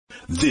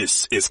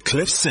This is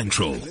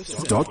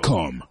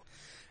CliffCentral.com.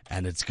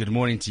 And it's good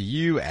morning to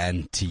you,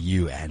 and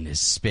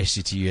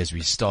especially to you as we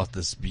start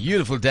this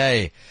beautiful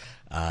day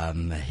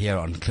here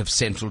on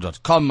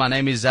CliffCentral.com. My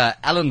name is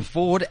Alan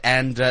Ford,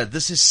 and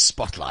this is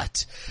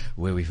Spotlight,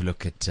 where we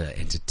look at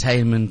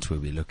entertainment, where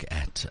we look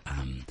at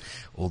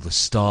all the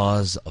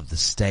stars of the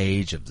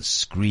stage, of the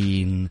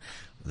screen,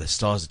 the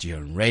stars that you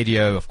hear on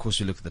radio. Of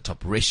course, we look at the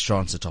top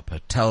restaurants, the top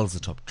hotels,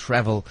 the top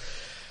travel,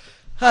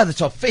 the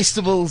top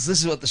festivals. This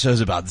is what the show's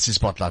about. This is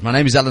Spotlight. My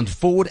name is Alan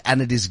Ford,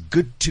 and it is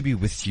good to be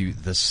with you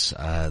this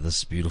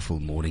beautiful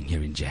morning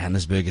here in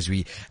Johannesburg as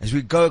we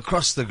go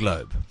across the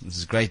globe. This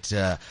is great.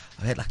 I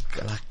had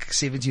like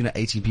 17 or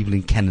 18 people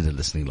in Canada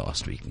listening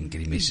last week and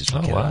getting messages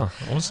from Canada.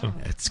 Wow, awesome.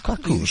 It's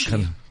quite cool. It's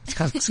kind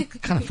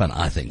of fun,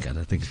 I think. And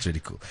I think it's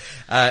really cool.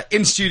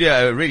 In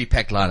studio, a really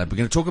packed lineup. We're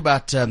going to talk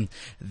about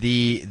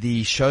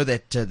the show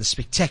the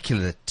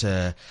spectacular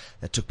that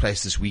took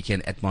place this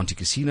weekend at Monte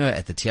Casino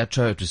at the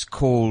Teatro. It was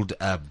called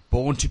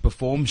Born to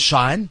Perform,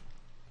 Shine.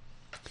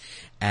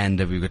 And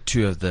we've got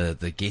two of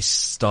the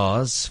guest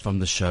stars from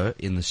the show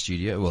in the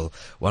studio. Well,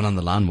 one on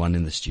the line, one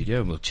in the studio,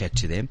 and we'll chat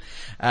to them.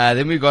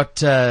 Then we've got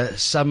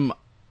some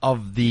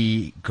of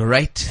the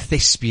great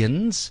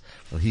thespians.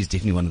 Well, he's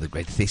definitely one of the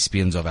great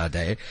thespians of our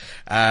day.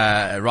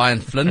 Ryan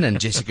Flynn and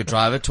Jessica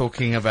Driver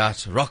talking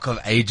about Rock of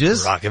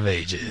Ages. Rock of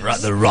Ages.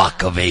 The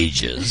Rock of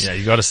Ages. Yeah,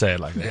 you got to say it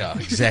like that. Yeah,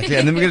 exactly.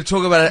 And then we're going to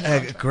talk about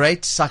a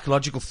great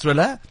psychological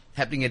thriller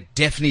happening at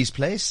Daphne's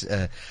Place,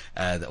 the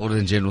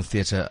Order General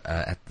Theatre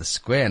at the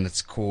Square, and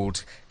it's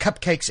called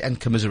Cupcakes and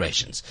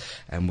Commiserations.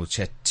 And we'll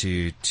chat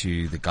to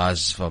the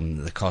guys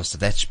from the cast of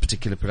that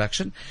particular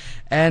production.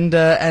 And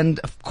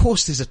of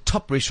course, there's a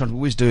top restaurant. We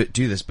always do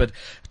this, but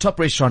a top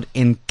restaurant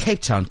in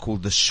Cape Town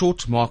called the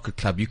Short Market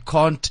Club. You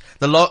can't.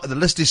 The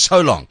list is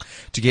so long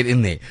to get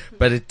in there,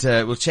 but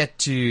we'll chat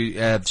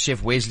to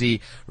Chef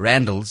Wesley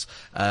Randalls,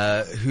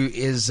 who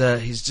is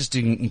he's just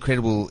doing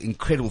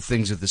incredible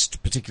things with this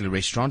particular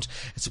restaurant.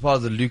 It's a part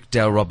of the Luke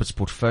Dale Roberts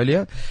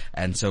portfolio,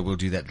 and so we'll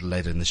do that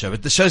later in the show.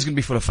 But the show's going to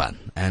be full of fun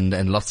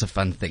and lots of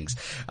fun things.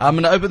 I'm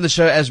going to open the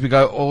show as we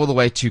go all the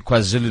way to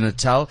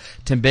KwaZulu-Natal.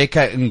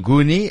 Thembeka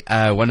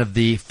Mnguni, one of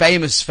the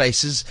famous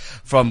faces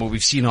from what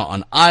we've seen her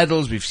on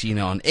Idols, we've seen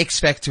her on X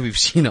Factor, we've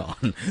seen her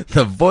on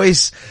The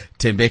Voice.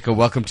 Thembeka,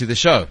 welcome to the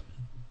show.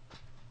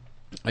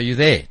 Are you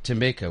there,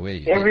 Thembeka? Where are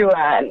you?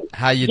 Everyone.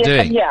 How are you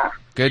doing? Yeah.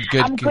 Good.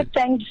 I'm good,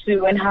 thanks,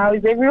 Sue. And how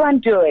is everyone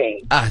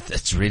doing?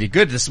 That's really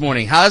good this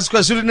morning. How's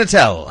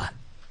KwaZulu-Natal?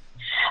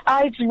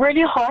 It's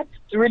really hot.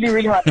 It's really,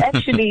 really hot.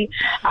 Actually,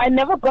 I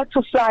never got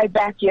to fly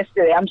back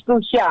yesterday. I'm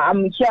still here.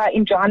 I'm here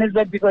in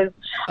Johannesburg because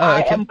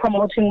I am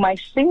promoting my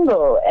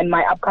single and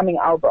my upcoming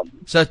album.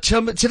 So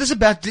tell us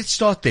about, let's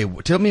start there.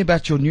 Tell me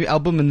about your new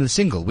album and the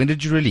single. When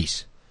did you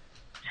release?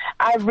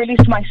 I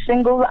released my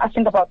single, I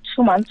think, about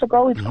 2 months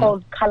ago. It's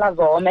called Kala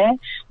Zome,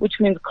 which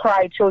means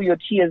cry till your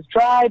tears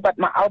dry. But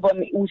my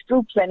album, we're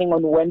still planning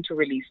on when to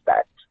release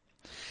that.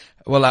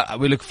 Well,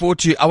 we look forward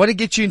to. I want to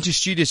get you into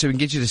studio so we can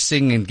get you to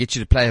sing and get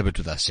you to play a bit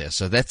with us here.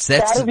 So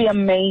that'll be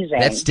amazing.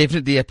 That's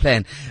definitely a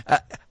plan.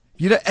 A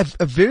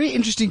very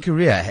interesting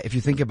career if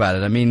you think about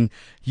it. I mean,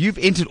 you've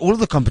entered all of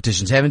the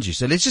competitions, haven't you?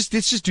 So let's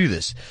just do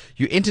this.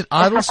 You entered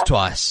Idols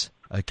twice.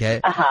 Okay.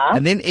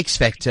 And then X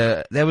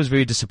Factor, that was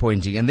very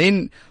disappointing. And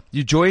then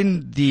you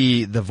joined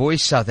the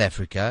Voice South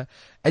Africa.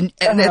 And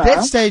at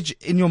that stage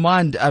in your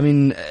mind, I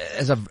mean,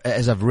 as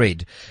I've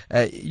read,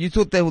 you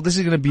thought that, well, this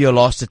is going to be your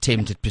last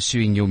attempt at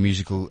pursuing your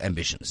musical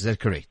ambitions. Is that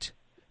correct?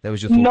 That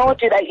was your thought? Nor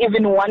did I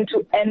even want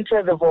to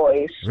enter The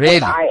Voice. Really?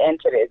 When I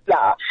entered it.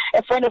 Yeah.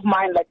 A friend of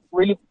mine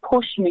really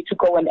pushed me to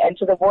go and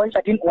enter The Voice.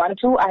 I didn't want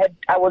to.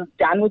 I was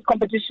done with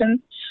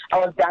competition. I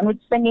was done with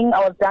singing. I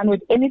was done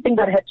with anything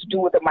that had to do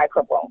with the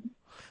microphone.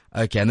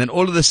 Okay, and then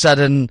all of a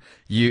sudden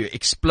you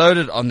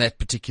exploded on that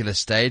particular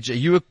stage.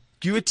 You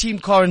were Team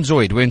Car and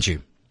Zoid, weren't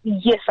you?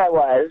 Yes, I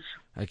was.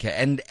 Okay,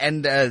 and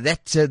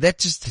that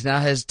just now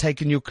has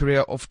taken your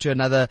career off to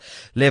another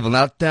level.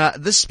 Now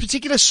this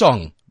particular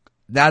song.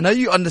 Now I know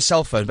you're on the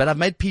cell phone, but I've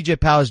made PJ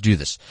Powers do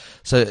this,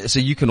 so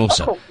you can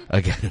also. Oh.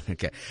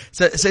 Okay.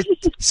 So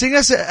sing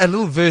us a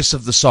little verse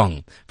of the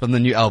song from the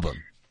new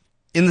album.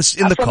 In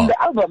the car. From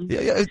the album?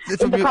 Yeah,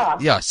 in the car?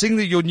 Yeah, sing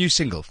your new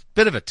single.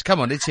 Bit of it. Come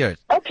on, let's hear it.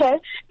 Okay.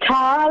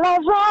 Kala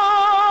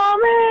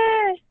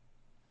Zome,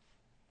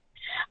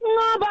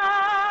 Ngoba,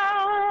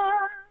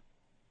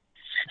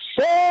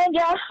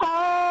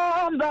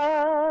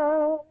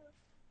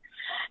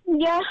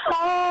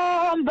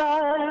 Ngiyahamba,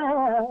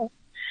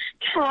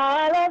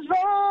 Kala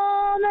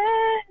Zome,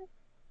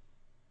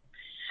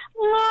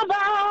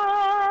 Ngoba,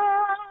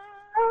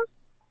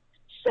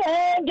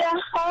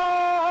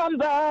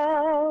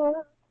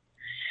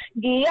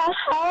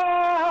 Ngiyahamba,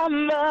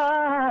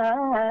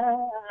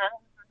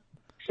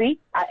 See,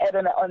 I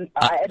added on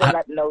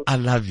that note. I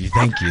love you.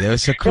 Thank you. That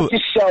was so cool.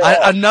 Just to show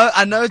I know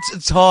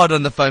it's hard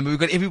on the phone, but we've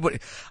got everybody.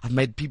 I've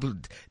made people.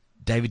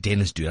 David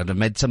Dennis do it. I've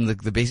made some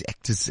of the best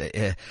actors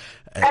to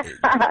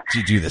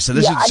do this. So I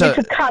need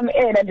to come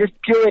in and just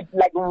do it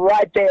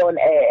right there on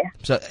air.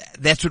 So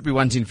that's what we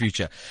want in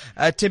future.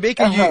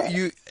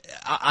 Thembeka,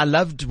 I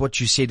loved what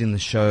you said in the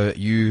show.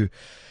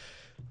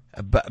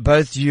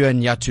 Both you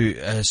and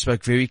Yahto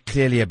spoke very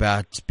clearly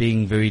about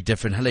being very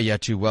different. Hello,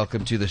 Yahto.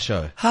 Welcome to the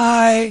show.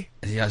 Hi.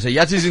 Yeah, so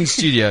Yahto's in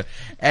studio,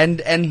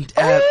 and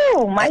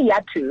my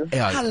Yahto.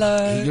 Yeah,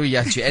 hello. You're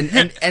Yahto,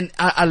 and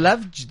I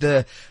loved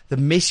the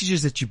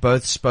messages that you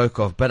both spoke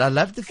of. But I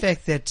loved the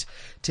fact that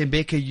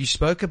Thembeka, you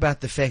spoke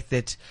about the fact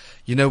that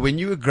when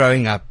you were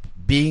growing up,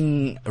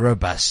 being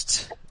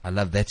robust. I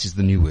love that is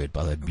the new word,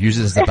 by the way. Use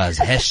it as the buzz.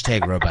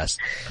 # robust.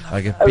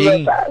 Like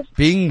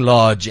being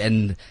large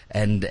and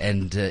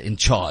in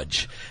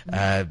charge.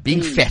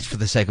 Being fat for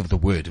the sake of the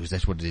word, because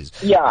that's what it is.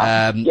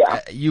 Yeah.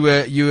 You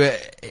were,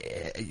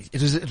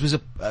 it was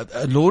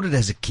lauded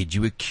as a kid.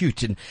 You were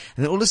cute. And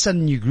then all of a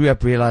sudden you grew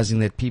up realizing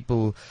that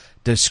people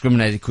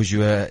discriminated because you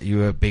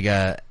were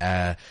bigger.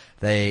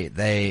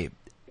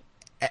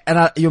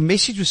 Your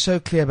message was so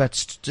clear about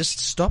just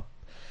stop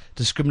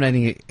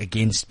discriminating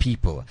against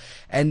people,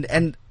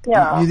 and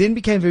you then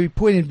became very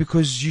poignant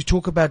because you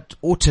talk about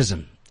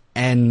autism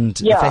and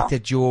the fact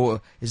that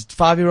your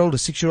 5-year-old or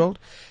 6-year-old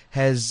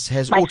has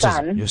My autism.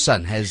 son. Your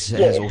son has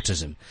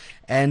autism,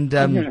 and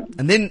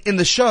then in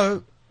the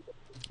show,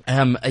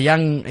 a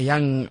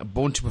young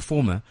born to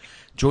performer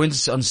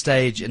joins on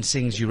stage and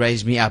sings "You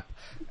Raise Me Up,"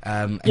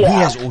 and he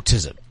has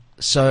autism.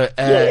 So,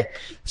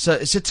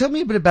 so tell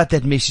me a bit about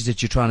that message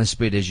that you're trying to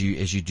spread as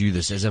you do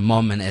this, as a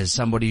mom and as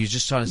somebody who's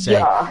just trying to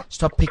say,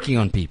 stop picking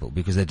on people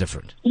because they're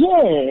different.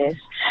 Yes.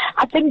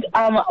 I think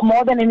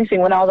more than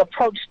anything, when I was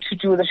approached to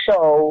do the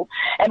show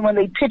and when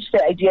they pitched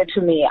the idea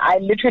to me, I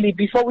literally,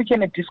 before we can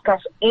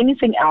discuss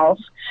anything else,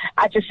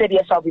 I just said,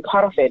 yes, I'll be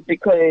part of it,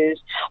 because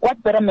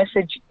what better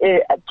message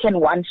can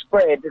one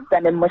spread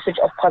than a message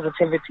of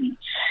positivity?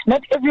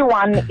 Not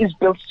everyone is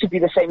built to be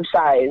the same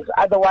size.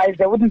 Otherwise,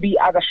 there wouldn't be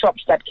other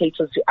shops that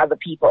cater to other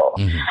people.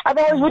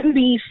 Otherwise, it wouldn't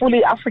be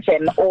fully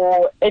African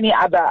or any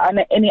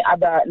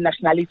other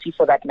nationality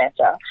for that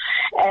matter.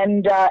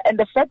 And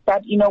the fact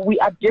that, we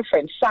are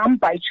different. Some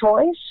by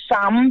choice,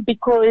 some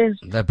because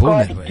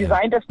God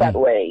designed us that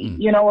way.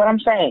 You know what I'm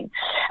saying?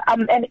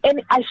 And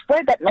I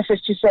spread that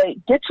message to say,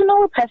 get to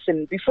know a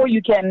person before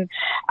you can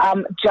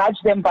judge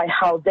them by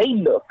how they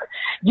look.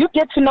 You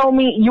get to know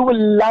me, you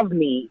will love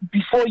me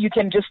before you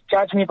can just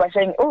judge me by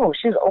saying, oh,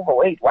 she's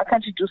overweight. Why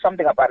can't you do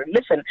something about it?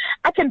 Listen,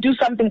 I can do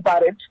something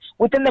about it.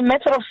 Within the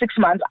matter of 6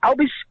 months, I'll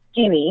be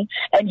skinny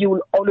and you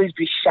will always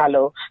be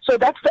shallow. So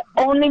that's the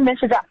only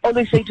message I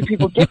always say to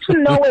people. Get to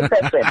know a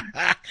person.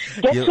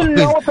 Get to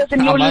know a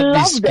person. You'll love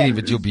be skinny, them.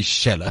 But you'll be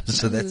shallow.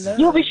 So that's...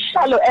 You'll be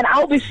shallow and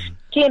I'll be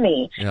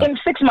skinny in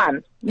 6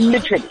 months,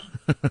 literally.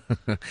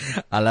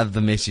 I love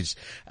the message.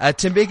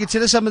 Thembeka,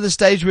 tell us some of the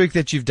stage work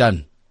that you've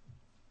done.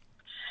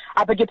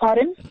 I beg your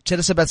pardon? Tell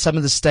us about some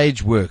of the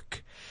stage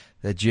work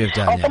that you have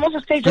done. Some of the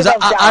stage work I've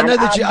done. I know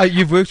that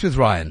you've worked with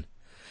Ryan.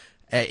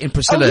 In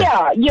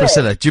Priscilla.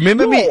 Priscilla. Do you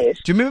remember me?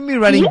 Do you remember me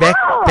running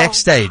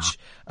backstage?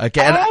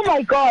 Okay. Oh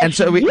my gosh. And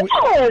so we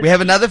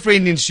have another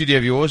friend in studio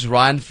of yours,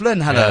 Ryan Flynn.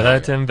 Hello. Hello,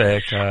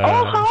 Thembeka.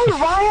 Oh, hi,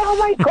 Ryan. Oh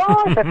my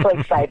gosh. That's so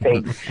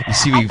exciting. You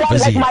see me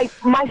busy.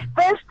 My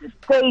first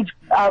stage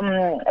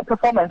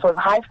performance was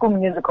High School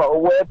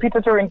Musical, where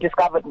Peter Turin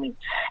discovered me.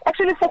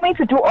 Actually, for me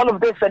to do all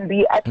of this and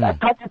be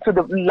attached to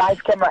the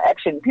live camera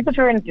action, Peter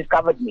Turin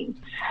discovered me.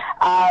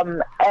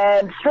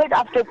 And straight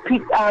after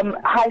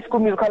High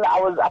School Musical,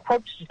 I was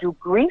approached to do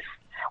Grease,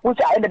 which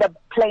I ended up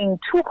playing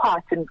 2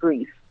 parts in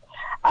Grease.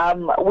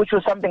 Which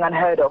was something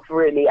unheard of,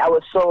 really. I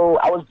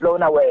was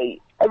blown away.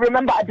 I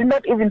remember I did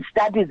not even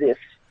study this.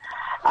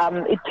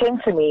 It came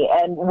to me,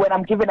 and when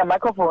I'm given a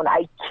microphone,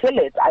 I kill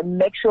it. I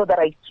make sure that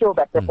I kill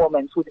that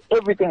performance with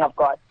everything I've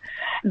got.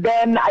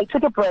 Then I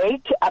took a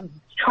break.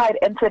 Tried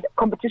entered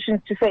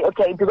competitions to say,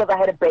 okay, because I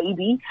had a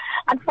baby.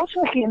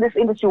 Unfortunately, in this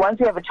industry,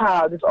 once you have a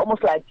child, it's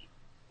almost like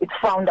it's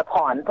frowned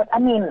upon. But I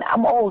mean,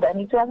 I'm old. I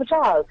need to have a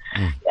child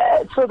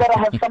so that I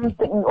have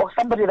something or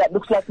somebody that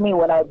looks like me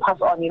when I pass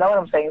on. You know what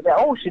I'm saying? Say,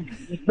 oh, she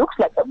looks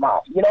like the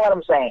mom. You know what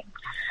I'm saying?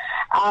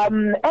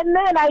 And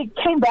then I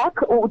came back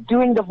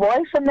doing The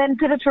Voice, and then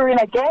Peter Turin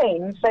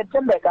again said,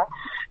 Thembeka,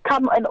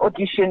 come and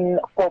audition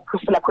for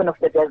Priscilla, Queen of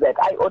the Desert.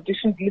 I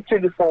auditioned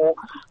literally for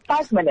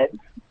 5 minutes.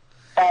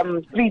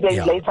 3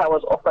 days later, I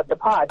was offered the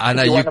part. I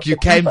know, you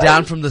came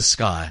down from the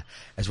sky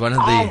as one of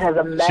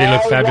the... She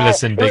looked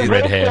fabulous in big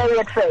red hair.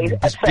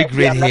 This big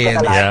red hair.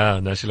 Yeah,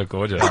 no, she looked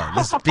gorgeous.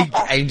 This big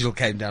angel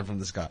came down from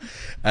the sky.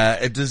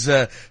 It was,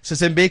 so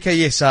Thembeka,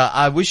 yes,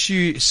 I wish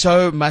you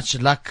so much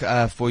luck,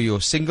 for your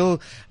single.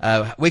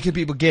 Where can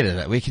people get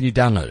it? Where can you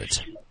download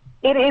it?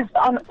 It is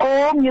on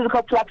all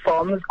musical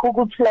platforms,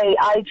 Google Play,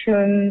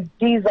 iTunes,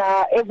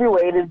 Deezer,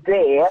 everywhere it is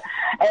there.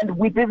 And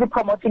we're busy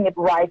promoting it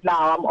right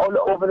now. I'm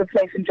all over the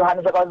place in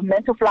Johannesburg. I was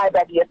meant to fly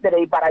back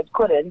yesterday, but I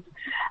couldn't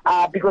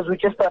because we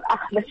just thought,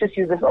 let's just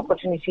use this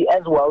opportunity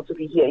as well to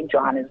be here in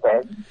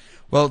Johannesburg.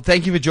 Well,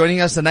 thank you for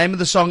joining us. The name of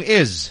the song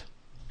is?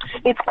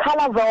 It's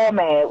Kala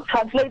Zome.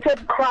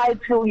 Translated, cry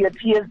till your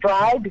tears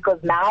dry, because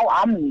now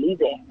I'm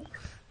leaving.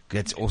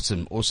 That's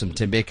awesome.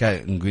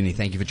 Thembeka Mnguni,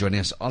 thank you for joining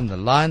us on the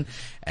line.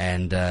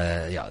 And,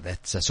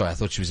 sorry, I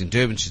thought she was in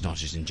Durban. She's not.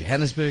 She's in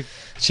Johannesburg.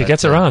 She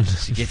gets around.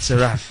 She gets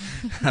around.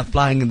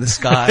 Flying in the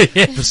sky.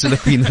 Priscilla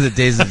Queen of the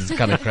Desert. It's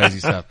kind of crazy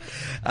stuff.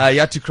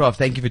 Yahto Kraft,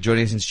 thank you for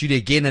joining us in studio.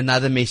 Again,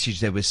 another message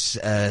that was,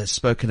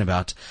 spoken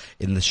about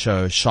in the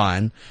show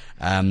Shine,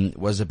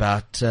 was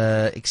about,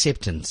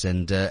 acceptance.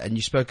 And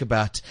you spoke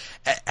about,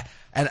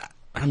 and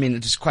I mean,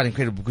 it's quite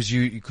incredible because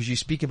you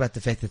speak about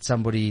the fact that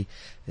somebody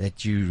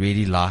that you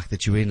really like,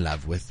 that you were in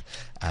love with,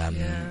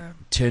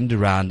 turned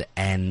around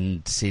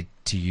and said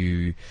to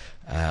you,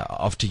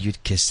 after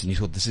you'd kissed and you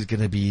thought this is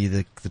going to be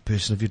the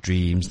person of your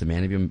dreams, the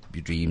man of your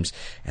dreams,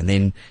 and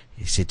then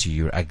he said to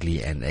you, you're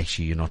ugly and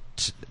actually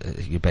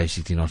you're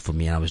basically not for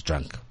me, and I was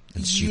drunk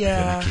and stupid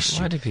when I kissed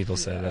you. Why do people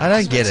say that? I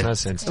don't get it. No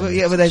sense. Well,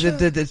 yeah, but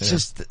it's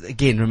just,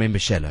 again, remember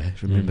shallow.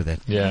 Remember that.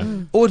 Yeah.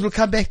 Or it will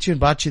come back to you and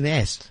bite you in the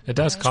ass. It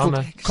does,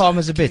 karma. Calm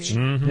as a bitch.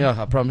 Mm-hmm. Yeah,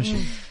 I promise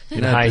you.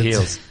 In high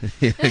heels.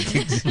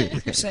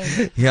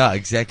 Yeah,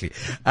 exactly.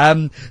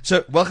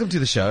 So welcome to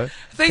the show.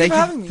 Thank you for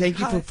having me. Thank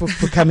you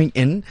for coming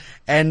in.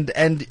 And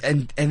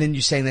then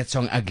you sang that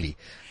song Ugly.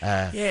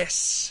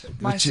 Yes,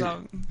 my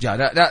song.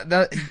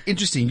 Now,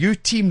 interesting. You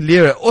Team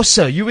Lyra.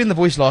 Also, you were in The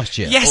Voice last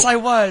year. Yes, I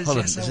was. Hold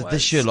on. Yes, Is I it was.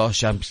 this year, last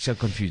year? I'm so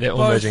confused. They're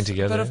all merging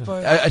together. Bit of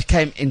both. It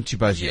came into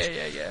both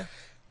years. Yeah.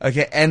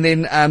 Okay, and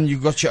then you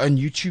got your own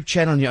YouTube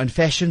channel and your own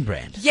fashion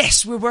brand.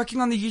 Yes, we're working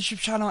on the YouTube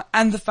channel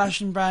and the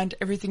fashion brand.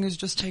 Everything is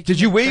just taking.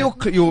 Did you wear your?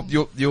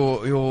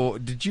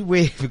 Did you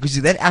wear, because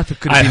that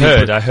outfit could have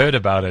been. I heard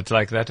about it.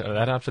 Like that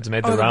outfit's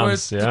made the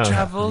rounds. The Yeah.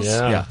 travels.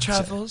 Yeah.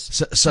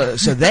 Travels. So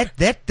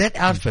that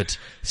outfit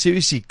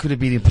seriously could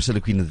have been in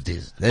Priscilla Queen of the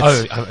Desert.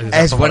 That's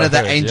As from one what of the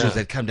I heard, angels yeah.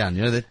 that come down.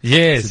 You know that.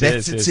 Yes, so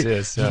yes.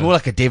 It's Yeah. more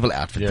like a devil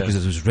outfit Yeah. because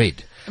it was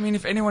red. I mean,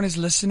 if anyone is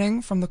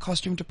listening from the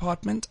costume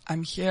department,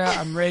 I'm here.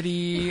 I'm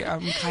ready.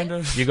 I'm kind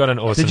of. You got an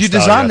awesome. Did you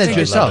style, design Yahto. that I love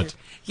yourself? it.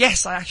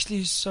 Yes, I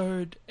actually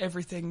sewed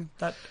everything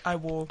that I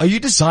wore. Are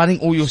you designing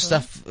all your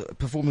stuff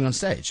performing on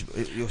stage?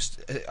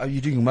 Are you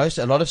doing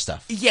a lot of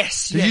stuff?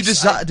 Yes.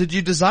 Did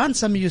you design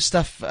some of your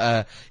stuff,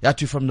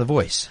 Yahto, from The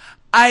Voice?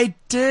 I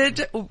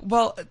did.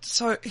 Well,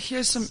 so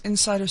here's some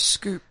insider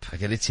scoop.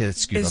 Okay, let's hear that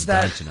scoop. Is I'm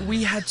dying that to know.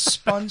 we had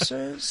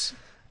sponsors.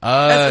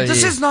 yes.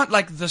 This is not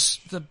like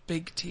the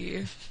big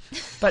T,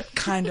 but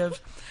kind of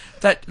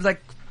that,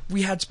 like,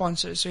 we had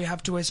sponsors, so you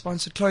have to wear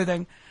sponsored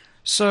clothing.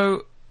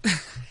 So Can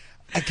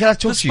I talk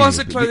the to you?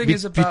 sponsored clothing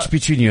is about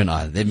between you and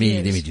I. Let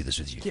me Yes. do this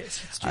with you. Yes,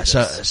 let's do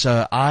this.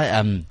 So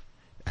I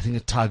think the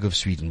Tiger of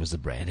Sweden was the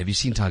brand. Have you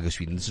seen Tiger of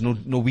Sweden? It's a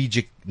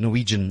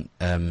Norwegian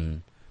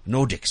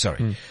Nordic,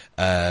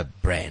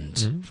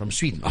 brand from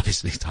Sweden,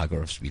 obviously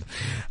Tiger of Sweden.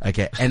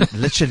 Okay, and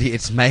literally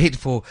it's made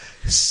for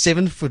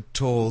 7 foot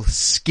tall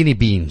skinny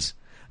beans.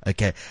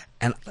 Okay,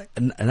 and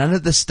none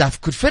of the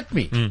stuff could fit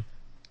me.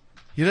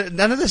 You know,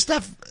 none of the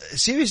stuff,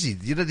 seriously,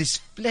 you know, these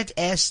flat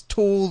ass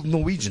tall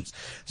Norwegians.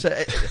 So,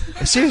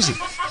 seriously.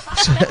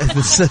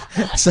 So,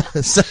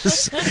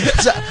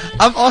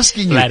 I'm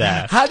asking you, Flat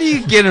ass. how do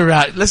you get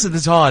around? Listen,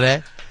 it's hard,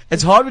 eh?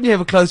 It's hard when you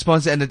have a clothes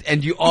sponsor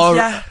and you are,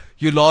 Yeah.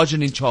 you're large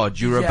and in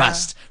charge. You're Yeah.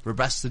 robust.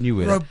 Robust, the new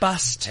word.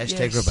 Robust.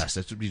 Hashtag yes. robust.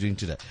 That's what we're doing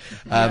today.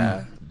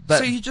 Yeah. But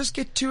So you just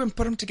get two and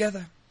put them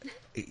together.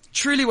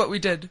 Truly what we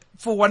did.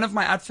 For one of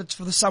my outfits,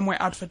 for the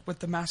somewhere outfit with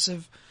the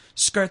massive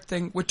skirt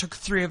thing, we took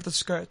 3 of the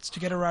skirts to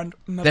get around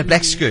my that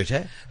black booty. skirt,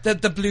 eh?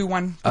 The blue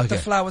one with the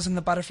Okay. flowers and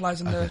the butterflies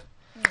and the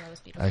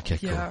Okay,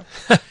 cool. yeah.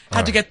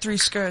 Had to get 3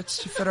 skirts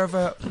to fit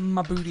over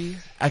my booty.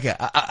 Okay,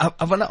 I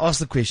want to ask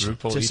the question.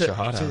 RuPaul, eat your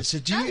heart out. So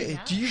do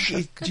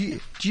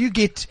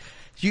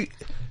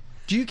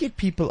you get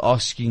people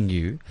asking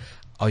you,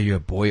 are you a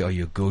boy, are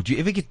you a girl? Do you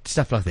ever get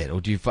stuff like that,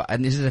 or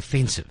and is it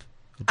offensive?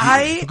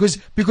 Because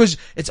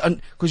it's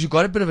because you've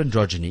got a bit of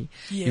androgyny,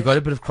 Yes. you've got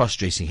a bit of cross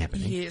dressing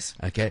happening. Yes.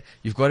 Okay,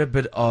 you've got a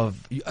bit of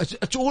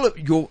it's all of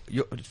your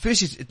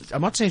first.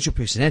 I'm not saying it's your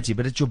personality,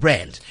 but it's your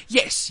brand.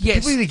 Yes.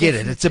 People really get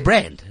it. It's a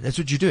brand. That's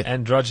what you're doing.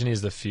 Androgyny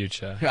is the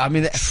future. I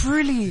mean,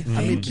 Truly,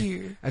 thank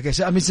you. okay,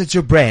 so I mean, so it's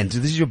your brand. So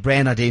this is your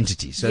brand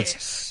identity. So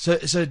Yes.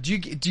 so do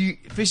you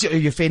firstly, are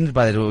you offended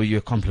by that, or are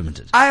you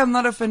complimented? I am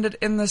not offended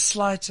in the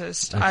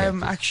slightest. Okay, I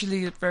am good.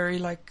 actually very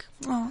like,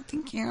 oh,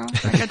 thank you.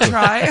 I can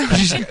try.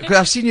 Because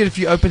I've seen you at a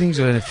few openings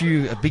or in a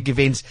few big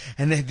events,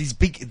 and then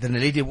then a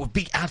lady with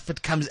big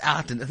outfit comes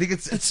out, and I think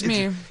it's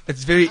me.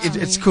 It's very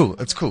it's cool.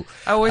 It's cool.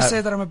 I always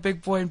say that I'm a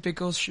big boy in big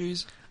girls'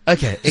 shoes.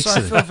 Okay, So I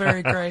excellent. feel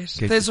very great.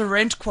 Good. There's a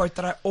rent quote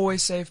that I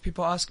always say if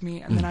people ask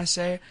me, and then I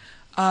say,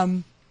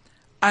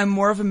 I'm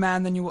more of a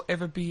man than you will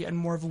ever be and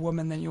more of a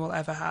woman than you will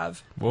ever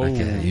have. Whoa.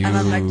 Okay, you. And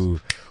I'm like-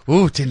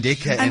 Ooh,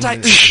 Thembeka. And I-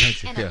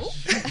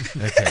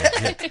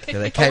 Okay, yeah,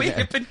 they Are came. we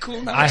hip and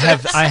cool now? I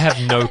have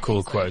no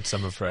cool quotes,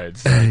 I'm afraid.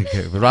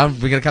 Okay, but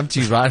we're going to come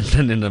to you, Ryan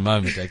Flynn, in a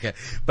moment. Okay,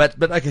 but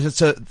okay,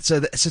 so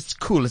it's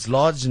cool. It's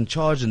large and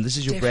charged, and this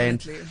is your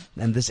Definitely.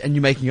 brand, and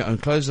you're making your own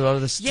clothes a lot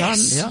of this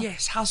Yes, time. Yeah?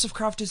 yes. House of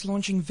Craft is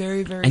launching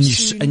very, very And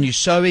soon. you're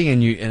sewing,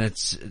 and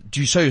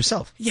do you sew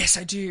yourself? Yes,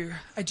 I do.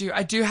 I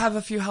do have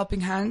a few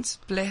helping hands.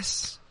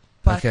 Bless.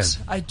 but Okay.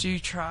 I do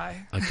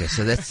try. Okay,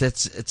 so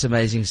it's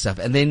amazing stuff.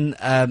 And then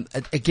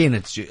again,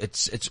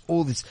 it's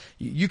all this.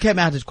 You came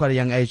out at quite a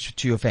young age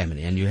to your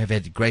family, and you have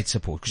had great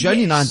support because you're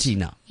only 19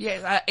 now.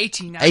 Yeah,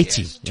 18 now.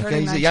 18. Yes. Okay,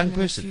 Turning he's a 19 young in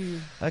person.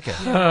 few- Okay,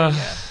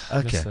 Miss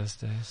okay. those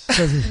days.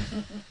 So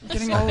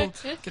Getting old.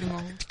 Getting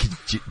old.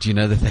 do you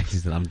know the fact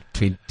is that I'm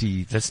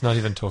 23, Let's not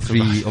even talk about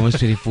it. almost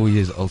 24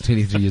 years old,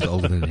 23 years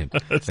older than him.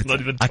 Let's not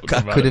even I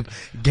talk about could it.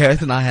 have.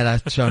 Gareth and I had our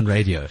show on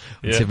radio on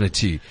Yeah.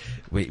 702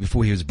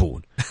 before he was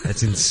born.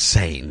 That's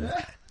insane.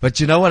 But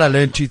you know what? I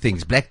learned two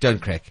things. Black don't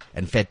crack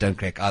and fat don't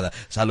crack either.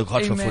 So I look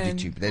hot for Amen.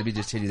 42. But let me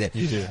just tell you that.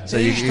 You do. So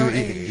Age you don't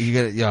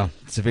age. yeah,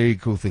 it's a very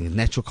cool thing.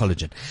 Natural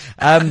collagen.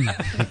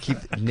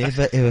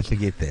 Never ever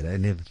forget that. I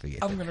never forget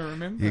I'm that. going to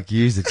remember. You can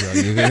use it, John.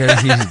 You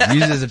can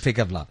use it as a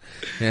pickup line.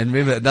 And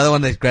remember, another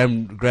one that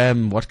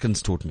Graham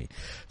Watkins taught me.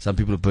 Some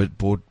people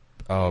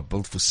are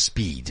built for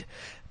speed.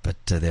 But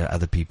there are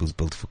other people's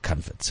built for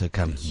comfort. So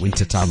come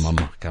wintertime,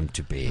 mama, come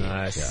to bed.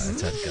 Nice. Yeah,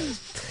 that's how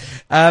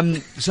it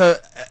goes. So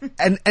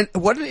and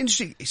what an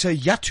interesting. So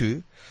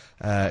Yahto,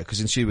 because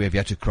in Sweden we have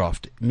Yahto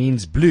Kraft,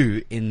 means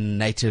blue in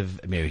Native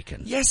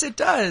American. Yes, it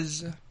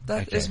does.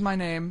 That is Okay. my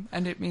name,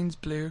 and it means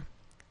blue.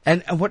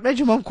 And what made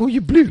your mom call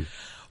you blue?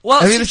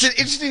 Well, I mean, it's an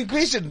interesting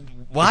question.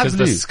 Why Because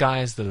blue? the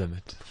sky is the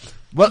limit.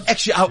 Well,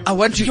 actually, I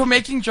want you. you're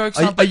making jokes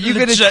Are, now, are but you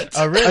going to? legit.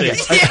 Oh, really?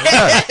 Okay,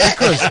 no,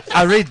 because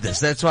I read this.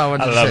 That's why I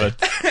wanted I to love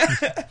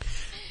say. it.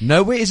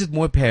 Nowhere is it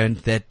more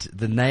apparent that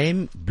the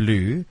name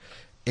blue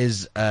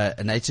is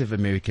a Native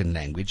American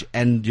language,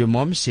 and your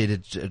mom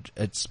said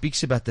it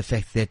speaks about the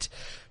fact that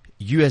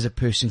you as a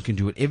person can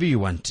do whatever you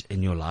want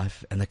in your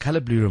life, and the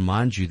color blue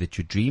reminds you that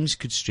your dreams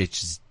could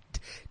stretch as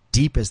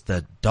deep as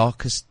the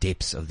darkest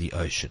depths of the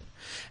ocean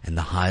and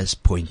the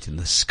highest point in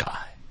the sky.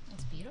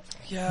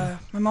 Yeah,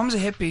 my mom's a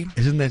hippie.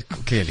 Isn't that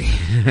clearly?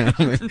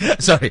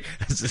 Sorry,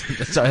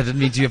 I didn't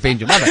mean to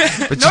offend your mother.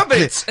 But No, you but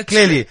it's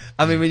clearly.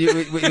 I mean,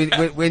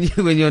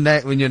 when your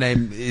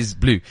name is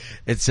blue,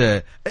 it's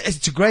a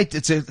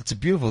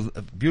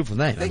beautiful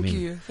name. Thank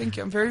you.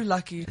 I'm very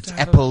lucky It's to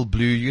have apple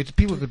blue. You get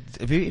people got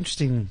a very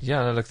interesting.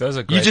 Yeah, no, look, those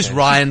are great. You just names.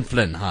 Ryan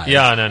Flynn. Hi.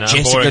 Yeah, no, I'm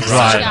Jessica boring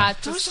Ryan. Yeah,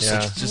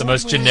 Yeah, the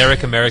most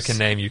generic American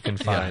name you can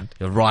find.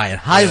 You're Ryan.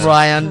 Hi,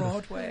 Ryan.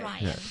 Broadway.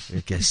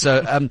 Okay,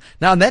 so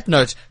now on that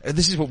note,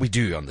 this is what we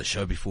do on the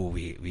show before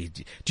we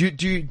do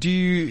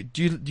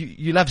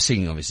you love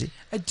singing? Obviously,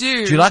 I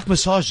do. do you like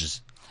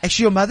massages?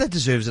 Actually, your mother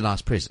deserves a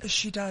nice present.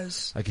 She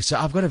does. Okay, so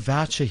I've got a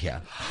voucher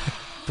here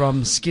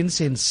from Skin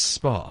Sense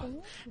Spa,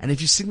 and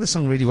if you sing the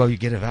song really well, you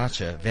get a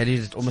voucher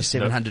valued at almost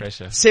No $700.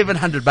 pressure.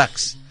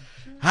 $700.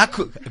 How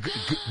could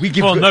we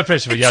give? Well, no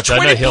pressure for Yahto. I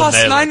know 20 he'll past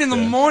nail 9 it, in the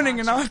yeah. morning,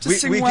 and I have to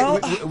sing well.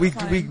 We've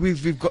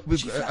got,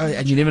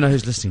 and you never know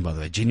who's listening, by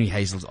the way. Jenny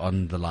Hazel's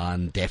on the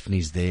line,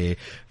 Daphne's there,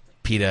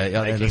 Peter,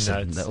 Making listen,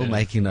 notes, they're all yeah.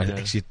 making notes. Yeah.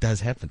 Actually, it does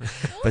happen.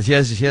 But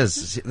this is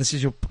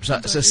your,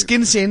 so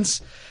Skin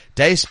Sense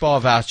Day Spa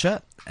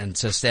voucher, and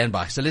so stand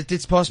by. So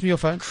let's pass me your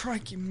phone.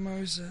 Crikey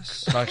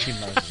Moses. Crikey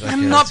Moses. I'm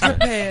Okay, not that's good.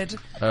 prepared.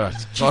 All right,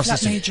 G pass flat this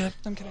to me. major.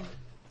 I'm kidding.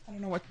 I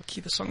don't know what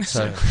key the song is.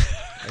 So,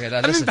 okay, now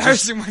I'm listen,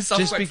 embarrassing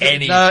myself. just quite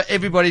because, no,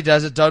 everybody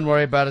does it. Don't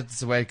worry about it. It's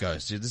the way it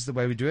goes. This is the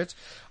way we do it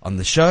on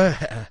the show.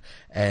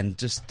 And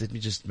let me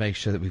just make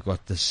sure that we've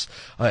got this.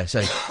 Okay, so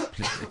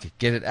okay,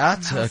 get it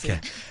out. Healthy. Okay,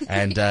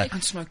 and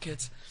Don't smoke,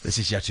 kids. this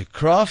is Yahto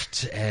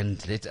Kraft,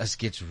 and let us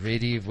get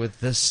ready with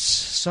this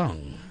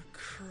song.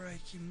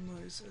 Crikey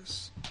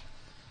Moses.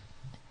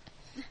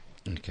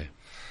 Okay.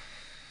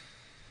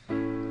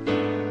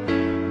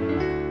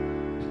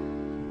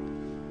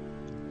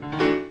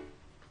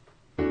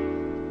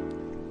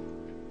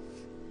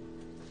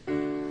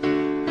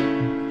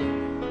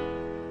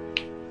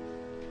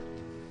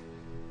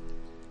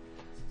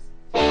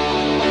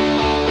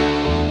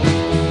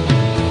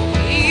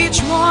 Each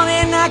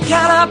morning I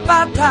got up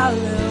out that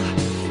little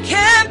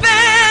can't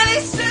barely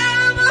stand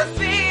on my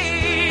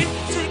feet.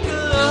 Take a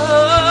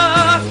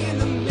look in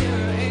the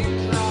mirror and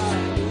cry.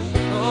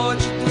 Oh, what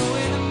you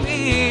doing to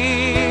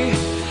me?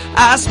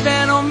 I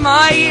spent all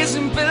my years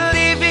in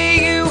believing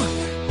you.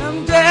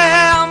 Someday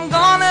I'm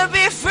gonna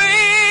be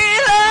free.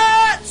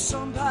 Let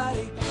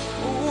somebody,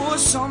 oh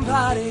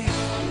somebody,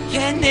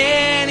 can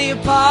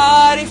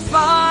anybody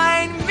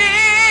find me?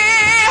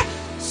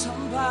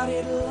 Somebody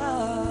to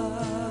love.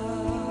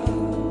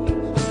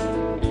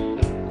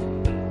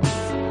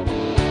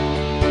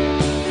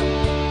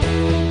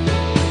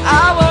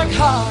 I work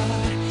hard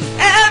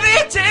every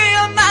day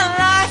of my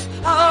life.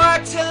 I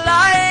work till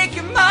I ache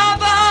in my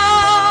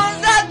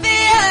bones. At the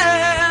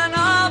end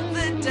of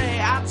the day,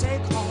 I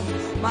take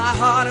home my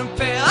heart and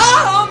pay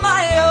all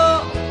my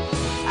own.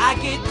 I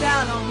get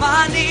down on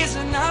my knees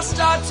and I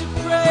start to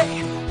pray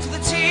till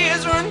the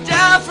tears run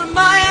down from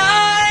my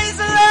eyes.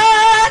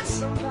 Let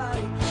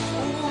somebody,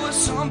 oh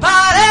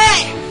somebody,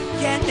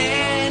 can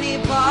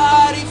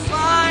anybody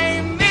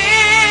find me?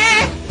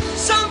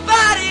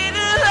 Somebody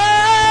to love.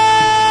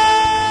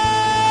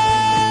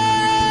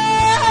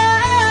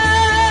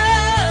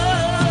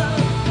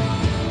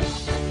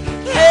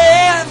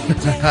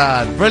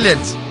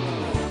 Brilliant.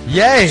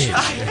 Yay.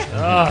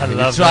 Oh, I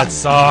love try- that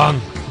song.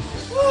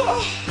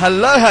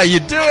 Hello, how you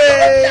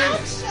doing?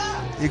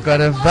 You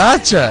got a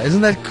voucher.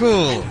 Isn't that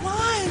cool?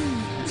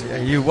 Yeah,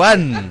 you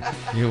won.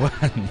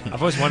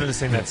 I've always wanted to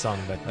sing that song,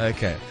 but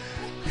Okay.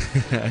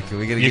 Okay,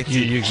 we're gonna get to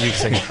you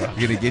sing it. We're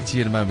going to get to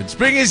you in a moment.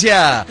 Spring is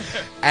here,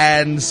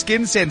 and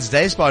Skin Sense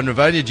Day Spa in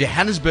Rivonia,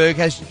 Johannesburg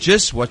has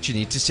just what you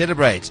need to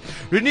celebrate.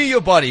 Renew your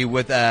body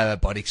with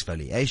body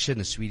exfoliation,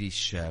 a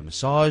Swedish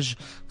massage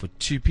for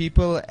 2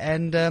 people,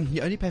 and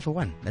you only pay for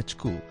 1. That's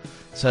cool.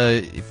 So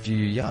if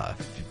you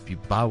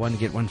buy 1,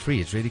 get 1 free.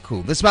 It's really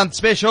cool. This month's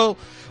special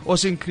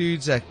also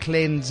includes a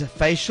cleanse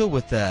facial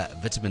with a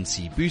vitamin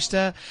C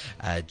booster,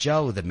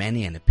 gel with a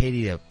mani and a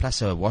pedi,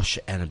 plus a wash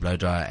and a blow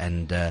dryer,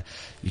 and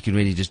you can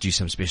really just do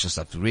some special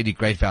stuff. Really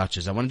great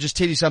vouchers. I want to just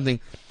tell you something.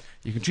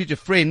 You can treat your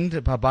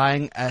friend by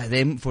buying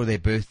them for their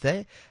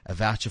birthday a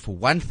voucher for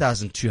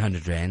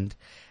 1,200 Rand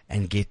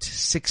and get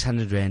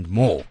 600 Rand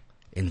more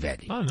in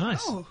value. Oh,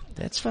 nice. Oh,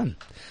 That's fun.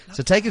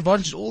 So take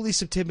advantage of all these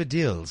September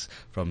deals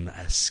from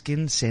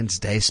Skin Sense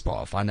Day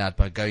Spa. Find out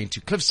by going to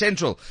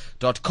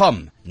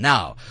cliffcentral.com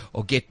now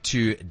or get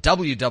to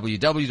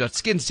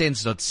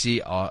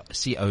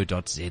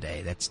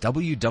www.skinsense.co.za. That's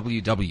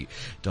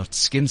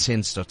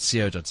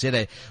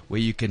www.skinsense.co.za,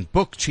 where you can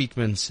book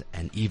treatments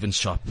and even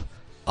shop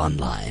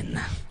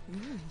online.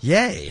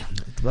 Yay.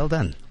 Well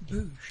done.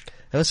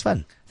 That was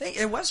fun.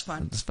 it was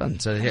fun. It's fun.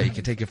 So yeah, you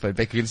can take your phone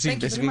back. You can see.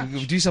 Thank you very much.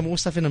 We'll do some more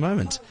stuff in a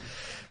moment.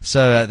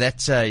 So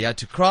that's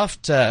Yahto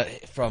Kraft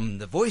from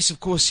The Voice. Of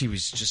course, he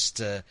was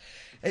just.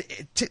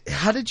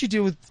 How did you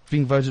deal with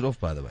being voted off?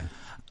 By the way,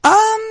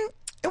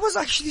 It was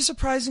actually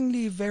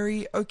surprisingly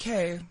very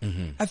okay.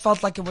 Mm-hmm. I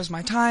felt like it was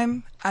my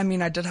time. I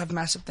mean, I did have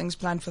massive things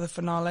planned for the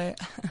finale.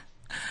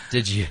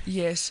 did you?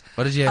 Yes.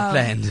 What did you have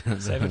planned?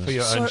 Save it for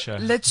your So own show.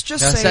 let's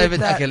just Now say save it.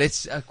 that. Okay,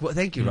 let's.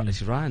 Thank you,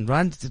 Ryan.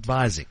 Ryan's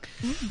advising.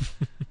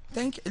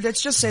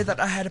 Let's just say that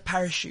I had a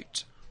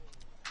parachute,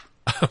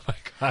 Oh my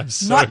god, I'm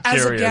so not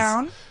curious. as a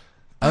gown.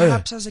 Oh.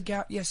 Perhaps as a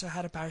gown. Yes, I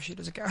had a parachute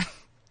as a gown.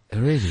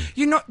 Really?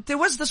 You know, there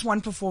was this one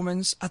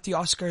performance at the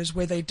Oscars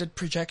where they did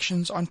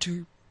projections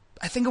onto,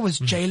 I think it was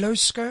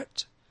J-Lo's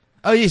skirt.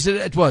 Oh yes,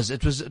 it was.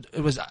 It was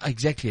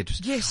exactly. It was.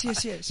 Yes.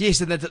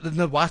 Yes, and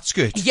the white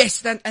skirt.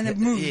 Yes, and it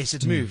moved. Yes,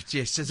 it moved.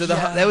 Yes, so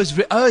Yeah. that was.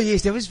 Oh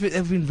yes,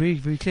 they've been very,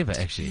 very clever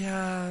actually.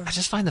 Yeah. I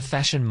just find the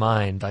fashion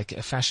mind, like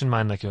a fashion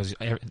mind, like yours,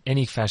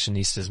 any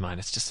fashionista's mind,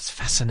 it's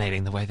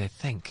fascinating the way they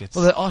think. It's,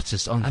 Well, they're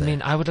artists, aren't I they?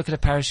 mean, I would look at a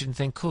parachute and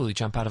think, cool, you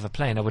jump out of a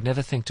plane. I would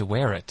never think to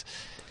wear it.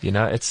 You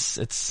know, it's.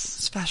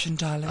 It's fashion,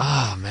 darling.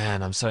 Oh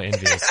man, I'm so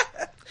envious.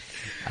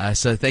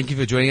 So thank you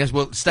for joining us.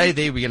 Well, stay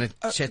there. We're going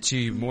to chat to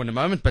you more in a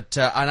moment. But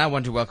I now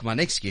want to welcome our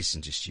next guests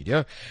into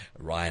studio,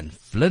 Ryan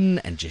Flynn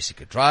and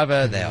Jessica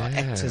Driver. They are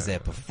actors, they are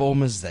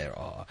performers, they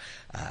are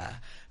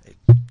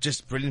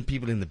just brilliant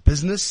people in the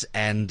business,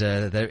 and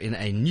they're in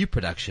a new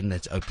production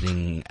that's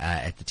opening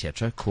at the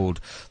theatre called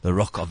The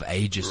Rock of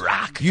Ages.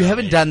 You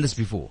haven't done this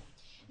before.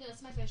 No,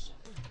 it's my first show.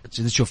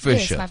 So this is your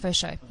first show? Yes, my first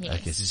show.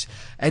 Yes.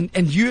 Okay,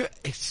 and you,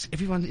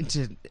 everyone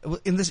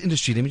in this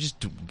industry. Let me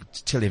just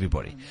tell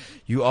everybody,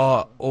 you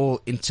are all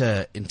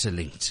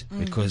interlinked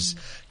because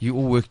you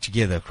all work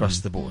together across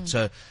the board.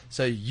 So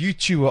you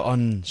two were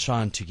on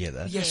Shine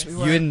together. Yes, we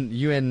were.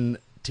 You and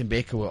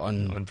Thembeka were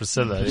on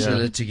Priscilla,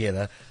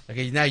 together.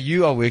 Okay, now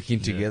you are working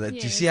together. Do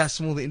you Yes. see how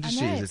small the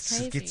industry I know, is? it's It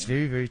crazy. gets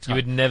very, very You tight.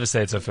 would never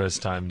say it's her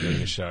first time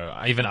doing a show.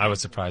 Even I was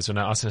surprised when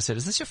I asked her. I said,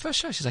 "Is this your first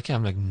show?" She's like, "Yeah."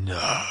 I'm like, "No."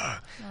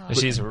 And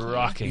she's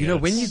rocking. You know,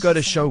 it. when you go to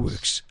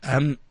Showworks,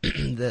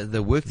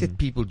 the work that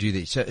people do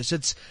there, so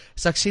it's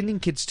like sending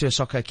kids to a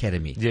soccer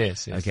academy.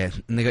 Yes. Okay,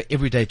 and they go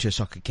every day to a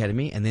soccer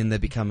academy, and then they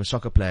become a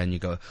soccer player, and you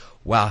go,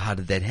 "Wow, how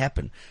did that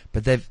happen?"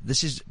 But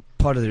this is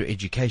part of their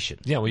education.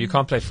 Yeah, well, you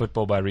can't play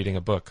football by reading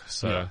a book,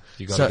 so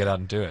you got to get out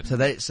and do it.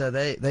 So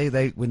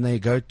they when they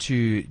go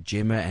to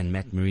Gemma and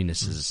Matt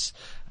Marinus's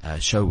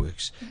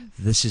Showworks,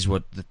 this is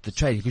what the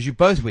training, because you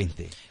both went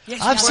there.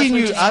 Yes, I've we seen both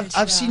you. went I've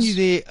there, seen you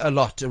there a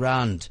lot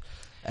around,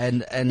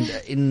 and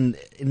in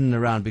and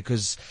around,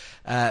 because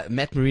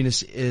Matt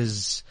Marinus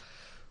is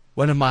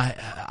one of my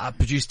I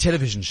produce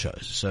television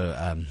shows,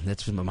 so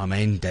that's my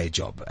main day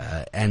job.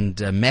 And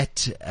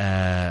Matt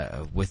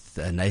with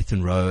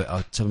Nathan Rowe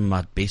are some of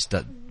my best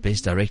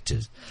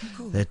directors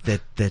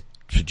that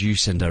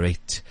produce and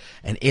direct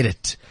and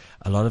edit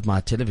a lot of my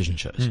television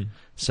shows.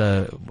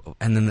 So,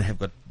 and then they have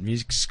got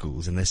music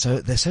schools, and they're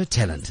so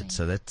talented.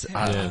 So that's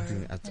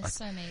That's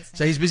so amazing.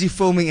 so he's busy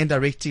filming and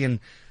directing, and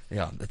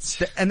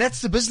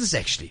that's the business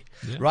actually.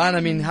 Ryan,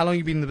 I mean, how long have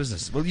you been in the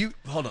business? Well, you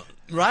hold on.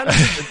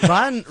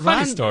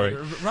 Ryan story.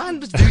 Ryan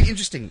was very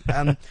interesting.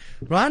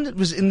 Ryan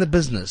was in the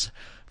business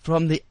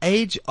from the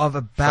age of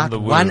about the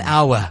 1 womb.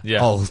 hour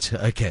Yeah. old.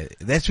 Okay,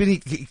 that's when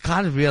he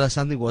kind of realized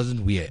something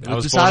wasn't weird. I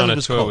was born Decided on it a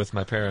was tour cold. with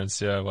my parents,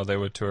 while they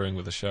were touring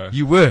with the show.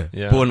 You were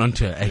Yeah. born on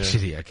tour,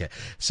 actually. Okay.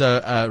 So,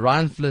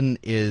 Ryan Flynn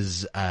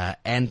is,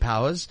 Ann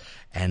Powers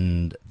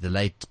and the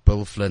late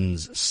Bill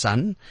Flynn's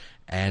son.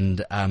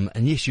 And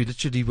yes, you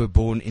literally were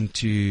born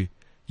into,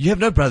 you have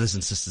no brothers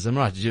and sisters, I'm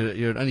right.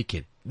 You're an only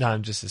kid. No,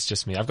 it's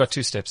just me. I've got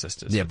 2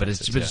 stepsisters. Yeah, but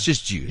it's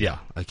just you. Yeah.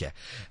 Okay.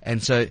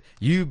 And so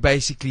you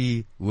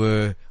basically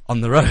were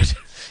on the road.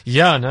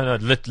 Yeah, no,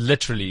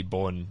 literally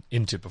born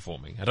into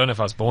performing. I don't know if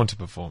I was born to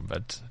perform,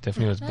 but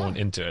definitely was born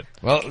into it.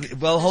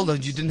 Well, hold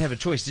on. You didn't have a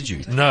choice, did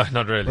you? No,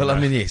 not really. Well, no. I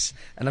mean, yes.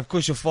 And of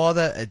course, your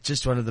father,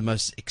 just one of the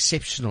most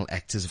exceptional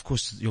actors. Of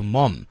course, your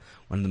mom,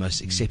 one of the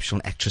most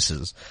exceptional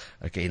actresses.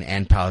 Okay, in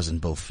Ann Powers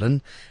and Bill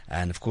Flynn.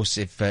 And of course,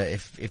 if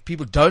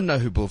people don't know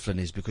who Bill Flynn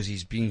is, because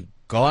he's been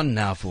gone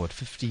now for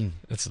 15?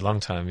 It's a long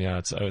time. Yeah,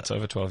 it's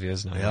over 12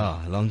 years now.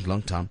 Yeah, a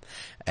long time.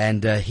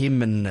 And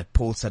him and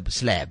Paul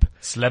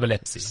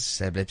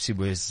Slabelepsy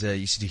was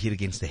used to hit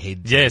against the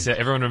head. Yes, yeah,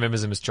 everyone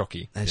remembers him as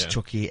Chocky.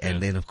 Chocky,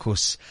 and then of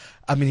course,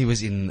 I mean, he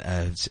was in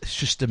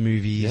Schuster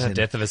movies. Yeah, and,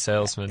 Death of a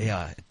Salesman.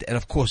 Yeah, and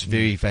of course,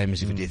 very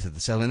famous for Death of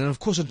the Salesman, and then of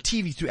course on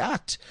TV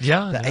throughout the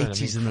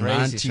 80s and the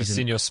 90s.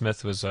 Senior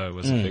Smith was a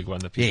big one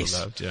that people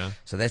loved. Yeah.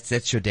 So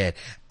that's your dad.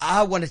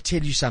 I want to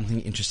tell you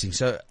something interesting.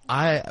 So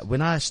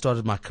when I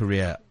started my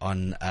career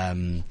on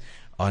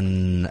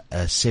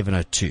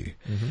 702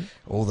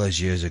 all those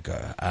years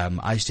ago,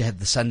 I used to have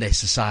the Sunday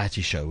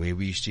Society show where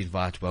we used to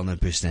invite well-known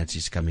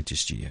personalities to come into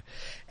studio.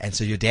 And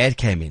so your dad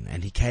came in,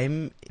 and he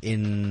came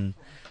in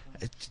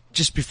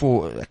just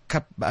before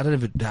I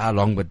don't know how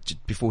long, but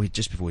just before he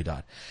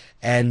died.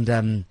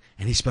 And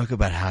he spoke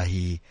about how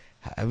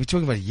we're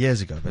talking about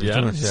years ago, but we're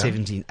talking about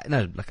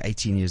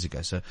 18 years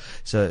ago.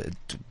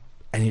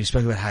 And he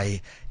spoke about how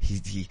he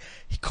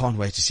can't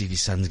wait to see if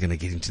his son's going to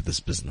get into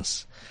this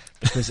business.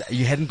 Because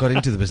you hadn't got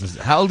into the business.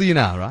 How old are you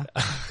now, right?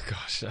 Oh,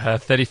 gosh,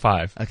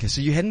 35. Okay, so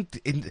you hadn't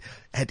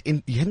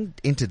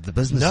entered the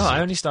business. No,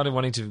 I only started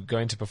wanting to go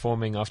into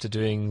performing after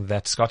doing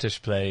that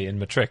Scottish play in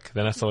Matric.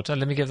 Then I thought,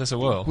 let me give this a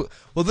whirl.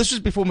 Well, this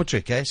was before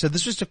Matric, eh? So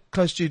this was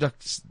close to like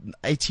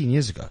 18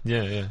 years ago.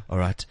 Yeah. All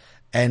right.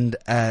 And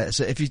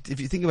so if you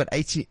think about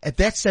 18, at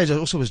that stage, I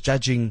also was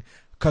judging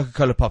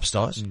Coca-Cola Pop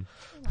Stars,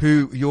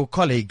 who your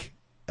colleague,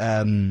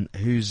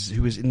 who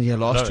was in here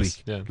last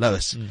week,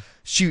 Lois.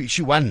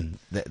 She won.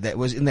 That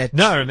was in that.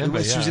 No, I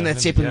remember. She was in that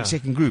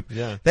second group.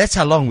 Yeah. That's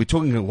how long we're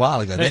talking a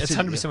while ago. It's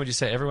 100% what you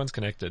say. Everyone's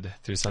connected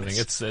through something.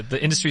 It's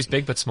the industry's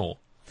big but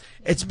small.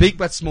 It's big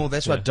but small.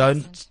 That's why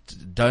don't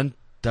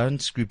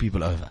screw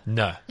people over.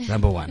 No.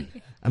 Number one.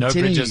 No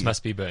bridges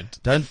must be burnt.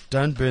 Don't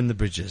burn the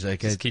bridges.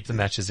 Okay. Just keep the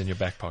matches in your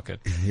back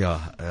pocket.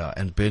 Yeah,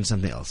 and burn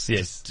something else.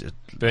 Yes.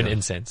 Burn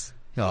incense.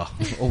 Yeah,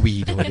 or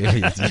weed, or whatever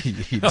you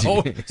do.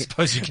 Oh, I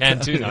suppose you can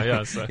too now,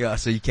 yeah. So. Yeah,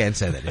 so you can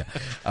say that, yeah.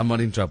 I'm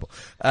not in trouble.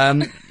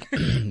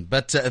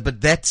 But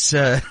that's,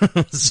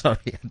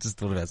 sorry, I just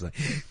thought about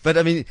something. But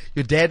I mean,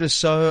 your dad was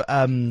so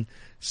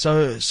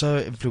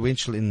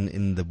influential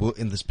in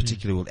this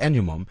particular world, and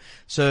your mom.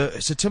 So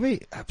tell me,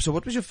 so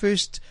what was your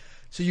first,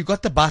 so you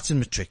got the bites in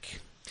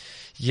Matric.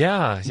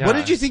 Yeah. What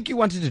did you think you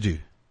wanted to do?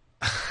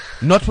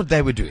 Not what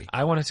they were doing.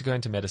 I wanted to go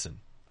into medicine.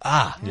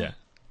 Yeah.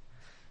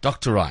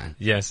 Dr. Ryan.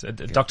 Yes,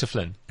 Dr.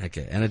 Flynn.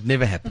 Okay, and it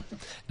never happened.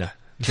 No.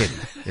 Clearly.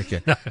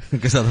 Okay.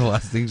 Because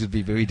otherwise things would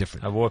be very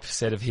different. I wore a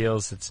set of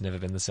heels that's never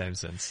been the same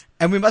since.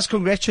 And we must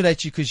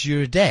congratulate you because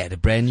you're a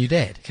brand new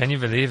dad. Can you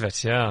believe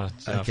it? Yeah.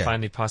 Okay.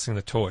 Finally passing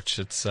the torch.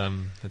 It's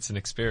an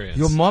experience.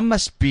 Your mom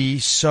must be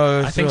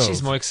so I think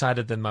she's more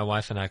excited than my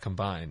wife and I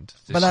combined.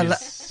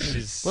 But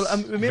she's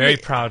remember, very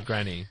proud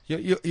granny.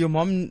 Your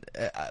mom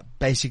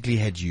basically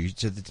had you,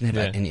 so they didn't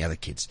have any other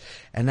kids.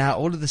 And now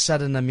all of a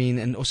sudden, I mean,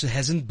 and also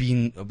hasn't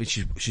been,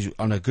 she's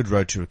on a good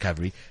road to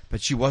recovery,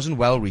 but she wasn't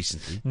well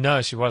recently.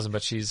 No, she wasn't,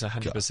 but she's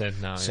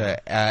 100% now. So,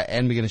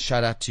 and we're going to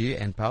shout out to you,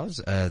 Ann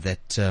Powers, yes,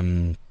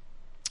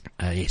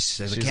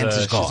 so the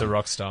cancer's gone. She's a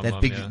rock star.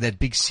 That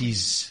big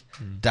C's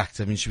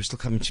duct. I mean, she was still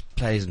coming to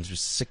plays and she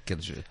was sick.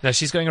 No,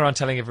 she's going around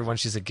telling everyone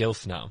she's a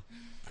gilf now.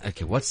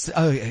 Okay,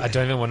 I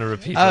don't even want to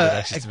repeat what it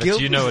actually is,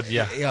 but you know it,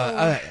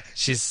 yeah.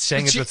 She's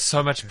saying it with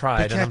so with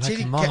pride, and I'm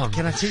like, Mom.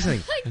 Can I tell you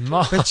something?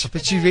 Mom.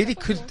 But she really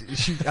could,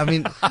 she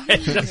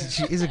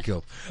is a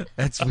gilf.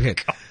 That's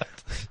weird.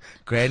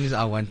 Grannies,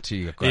 I want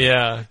to.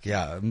 Yeah.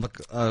 Yeah.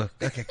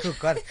 Okay, cool.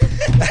 Got it.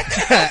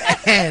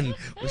 Anne.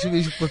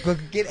 We'll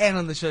get Anne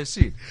on the show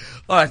soon.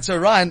 All right. So,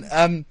 Ryan,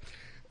 I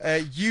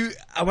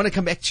want to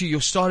come back to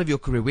your start of your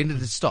career. When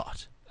did it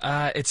start?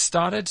 It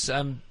started,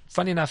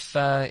 funny enough,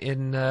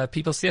 in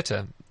People's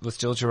Theatre with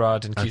Jill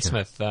Gerard and Keith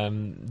Smith.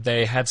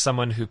 They had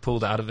someone who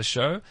pulled out of a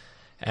show,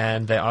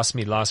 and they asked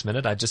me last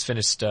minute. I just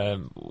finished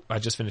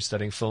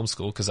studying film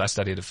school because I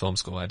studied at film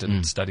school. I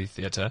didn't study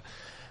theatre.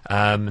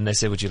 And they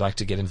said, "Would you like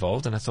to get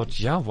involved?" And I thought,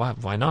 yeah,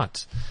 why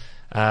not?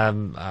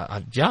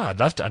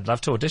 I'd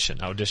love to audition.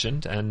 I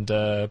auditioned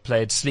and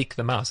played Sleek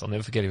the mouse. I'll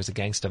never forget. He was a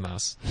gangster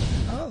mouse.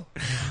 Oh,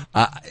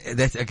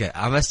 that's okay.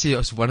 I must say,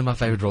 it's one of my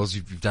favorite roles.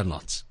 You've done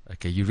lots.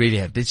 Okay, you really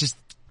have. Let's just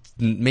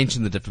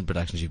mention the different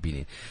productions you've been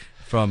in.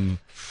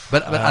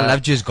 But I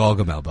loved you as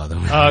Gargamel, by the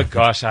way. Oh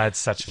gosh, I had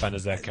such fun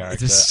as that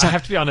character. I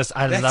have to be honest,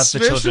 I love the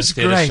children's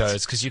theatre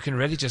shows because you can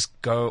really just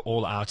go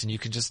all out and you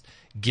can just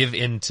give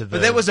in to the.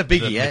 But that was a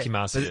biggie, Mickey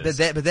Mouse. But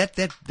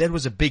that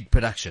was a big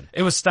production.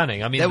 It was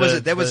stunning. I mean,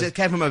 it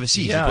came from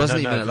overseas. Yeah, it wasn't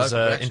even it was an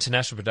production.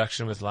 international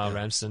production with Lyle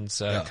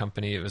Ramsden's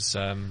company. It was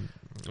a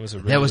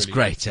really, that was really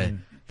great.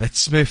 That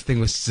Smurf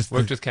thing was just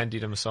Worked with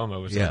Candida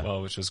Masoma,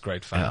 which was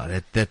great fun. Yeah,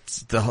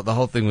 that's the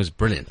whole thing was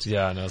brilliant.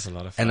 Yeah, no, it was a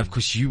lot of fun. And of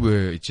course, you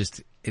were just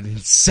an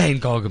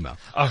insane Gargamel.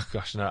 Oh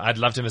gosh, no, I'd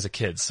loved him as a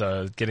kid.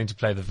 So getting to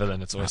play the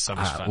villain, it's always so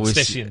much fun,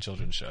 especially in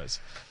children's shows.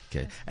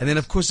 Okay, and then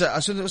of course I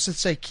should also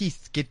say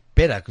Keith get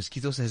better because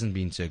Keith also hasn't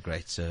been so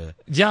great. So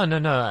yeah,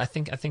 no, I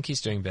think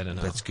he's doing better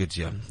now. That's good.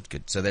 Yeah,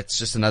 good. So that's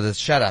just another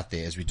shout out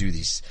there as we do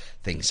these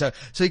things. So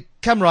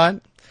come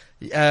Ryan.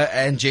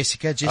 And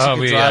Jessica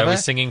Driver. We're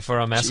singing for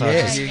our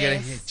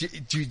massages.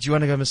 Do you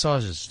want to go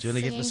massages? Do you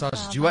want to get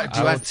massages?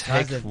 I will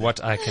take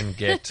what I can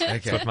get.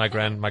 That's what my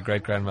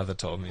great grandmother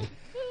told me.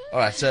 All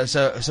right, so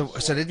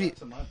let me.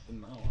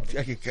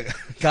 Okay,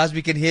 guys,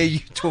 we can hear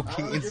you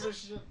talking.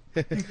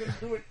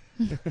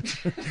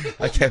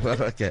 Okay.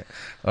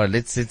 All right,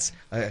 let's.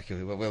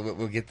 Okay,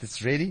 we'll get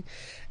this ready,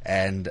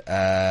 and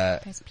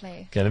press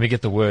play. Okay, let me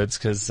get the words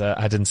because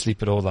I didn't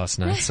sleep at all last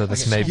night, so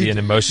this may be an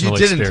emotional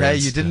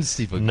experience. You didn't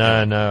sleep.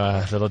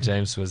 No. Little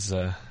James was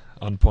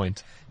on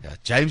point. Yeah,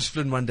 James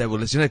Flynn one day will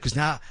listen, because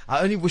now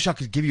I only wish I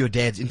could give your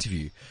dad's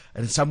interview,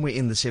 and it's somewhere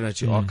in the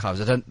 702 archives.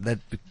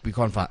 We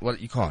can't find. Well,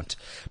 you can't.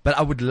 But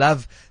I would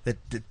love that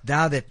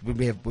now that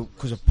we have,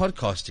 because of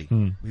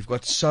podcasting, we've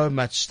got so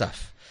much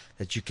stuff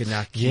that you can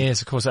now keep.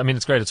 Yes, of course. I mean,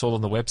 it's great. It's all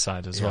on the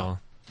website as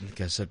well.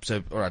 Okay, so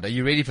all right. Are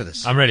you ready for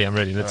this? I'm ready.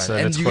 Let's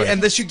and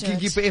this should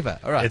keep you forever.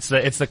 All right. It's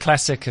the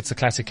classic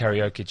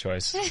karaoke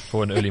choice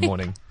for an early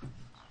morning.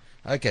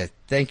 Okay,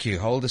 thank you.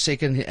 Hold a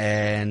second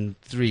and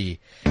 3.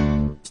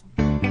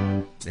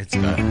 Let's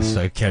go.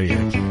 So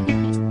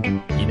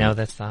karaoke. You know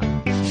that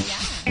song?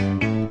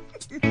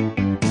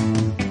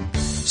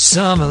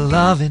 Summer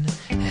loving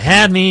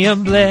had me a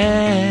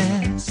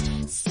blast.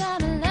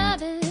 Summer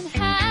loving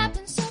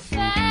happened so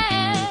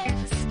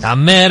fast. I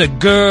met a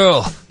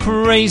girl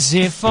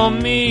crazy for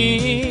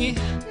me.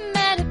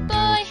 Met a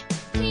boy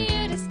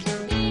cute as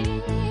can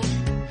be.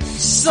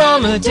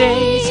 Summer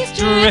days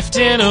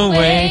drifting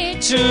away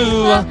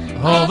to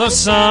all the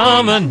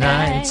summer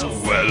nights.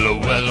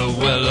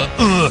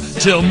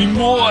 Tell me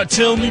more.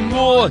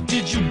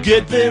 Did you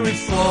get very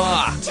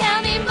far?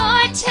 Tell me more.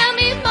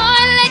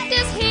 Let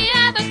this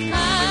here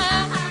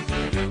become.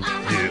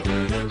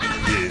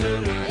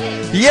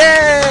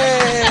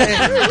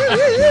 Yeah!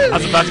 I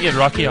was about to get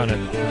Rocky on it. I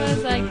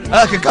was like,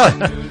 Okay, go.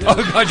 Oh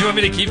God, you want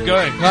me to keep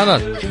going? No.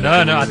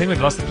 No, I think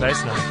we've lost the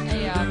place now.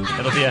 yeah.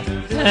 It'll be a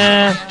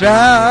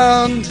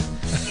Drowned.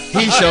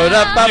 He showed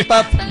up.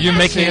 You're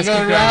making us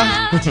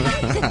keep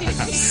going.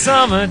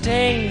 Summer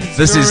days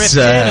This is,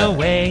 drifting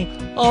away.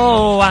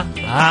 Oh,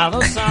 how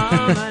the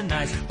summer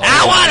nights.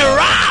 I want to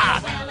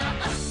rock.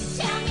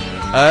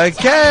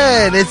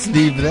 Okay, let's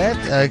leave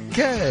that.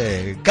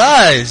 Okay,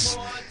 guys,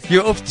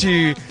 you're off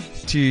to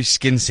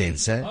Skin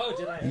Sense, eh? Oh,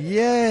 did I?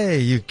 Yeah,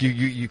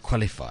 you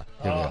qualify.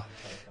 There we go.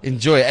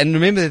 Enjoy it. And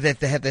remember that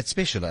they have that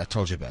special that I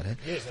told you about, eh?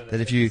 Yes,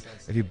 that if you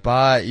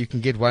buy, you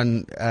can get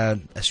one, a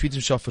sweet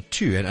and soft for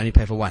 2 and only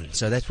pay for 1.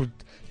 So that would,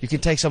 you can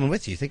take someone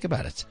with you. Think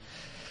about it.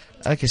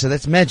 Okay, so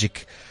that's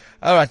magic.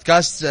 All right,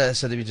 guys. So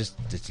let me just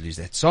lose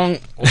that song.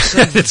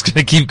 Also, It's going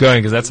to keep going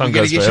because that song I'm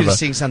going goes to get forever. you to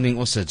sing something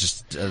also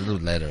just a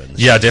little later. In the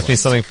Yeah, show. definitely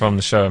something from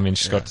the show. I mean,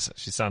 she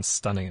sounds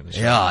stunning in the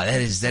show. Yeah,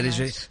 that is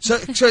really. So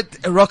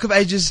Rock of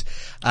Ages.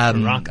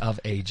 Rock of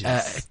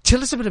Ages.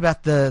 Tell us a bit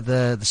about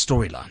the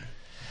storyline.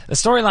 The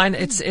storyline,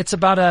 it's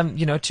about,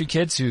 2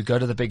 kids who go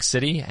to the big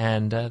city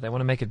and they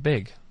want to make it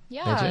big.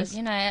 Yeah,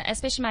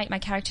 especially my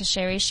character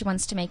Sherry, she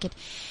wants to make it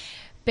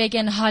big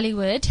in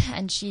Hollywood,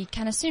 and she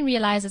kind of soon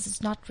realizes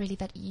it's not really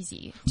that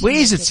easy. Where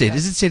is it set?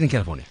 Is it set in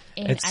California?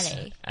 In It's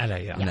LA. LA,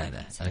 yeah. No.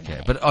 Set in Okay,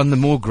 LA. but on the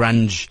more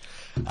grunge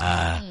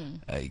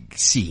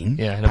scene.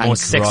 Yeah, in a more punk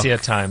sexier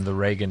rock, time, the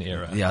Reagan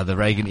era. Yeah, the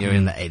Reagan era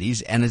in the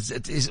 80s. And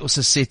it is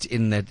also set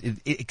in that,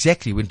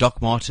 exactly when Doc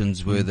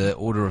Martens were the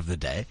order of the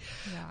day.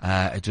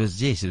 Yeah. It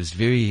was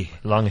very,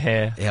 Long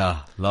hair. yeah,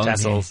 long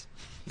Tassels.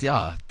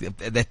 hair. Yeah,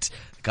 that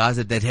guys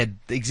that had,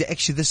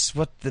 actually this is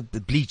what the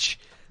bleach.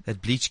 That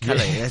bleach color.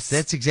 Yes.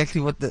 That's exactly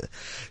what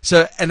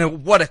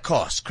what a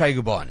cast. Craig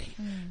Urbani,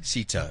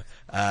 Sito.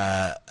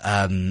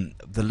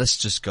 The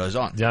list just goes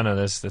on. Yeah, no,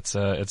 it's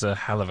a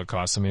hell of a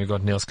cast. I mean, we've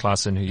got Niels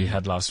Claassen, who you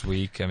had last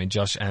week. I mean,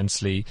 Josh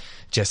Ansley,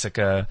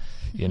 Jessica,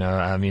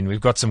 I mean, we've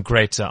got some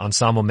great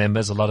ensemble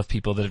members, a lot of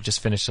people that have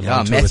just finished a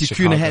long tour with Matthew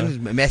Chicago.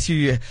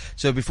 Cunahan.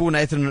 So before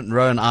Nathan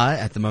Rowe and I,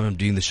 at the moment I'm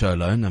doing the show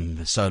alone,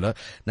 I'm solo.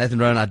 Nathan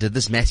Rowe and I did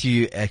this.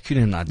 Matthew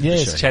Cunahan and I did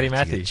the show. Chatty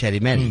Matty. Chatty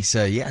Matty.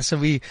 So so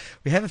we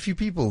have a few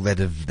people that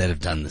have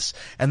done this.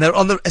 And they're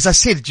as I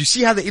said, do you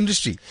see how the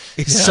industry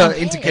is so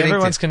interconnected?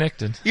 Everyone's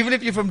connected. Even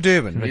if you're from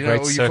Durban, A or great you're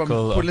from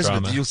circle Port of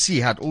Elizabeth, drama. you'll see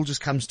how it all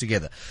just comes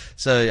together.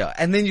 So yeah,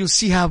 and then you'll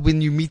see how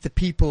when you meet the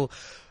people,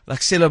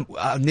 like Stella,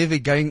 I'm never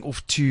going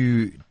off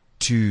to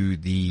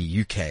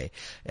the UK,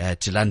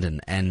 to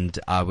London, and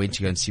I went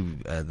to go and see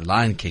the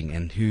Lion King,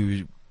 and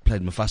who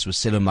played Mufasa was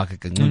Selo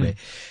Makakangube,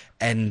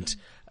 and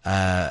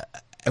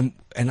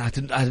and I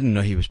didn't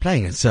know he was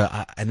playing it. So,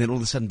 and then all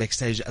of a sudden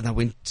backstage, and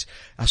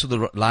I saw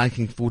the Lion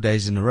King 4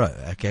 days in a row,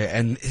 okay,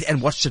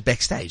 and watched it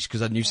backstage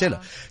because I knew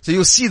Stella. So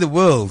you'll see the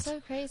world So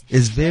crazy.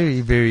 is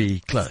very,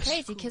 very close. It's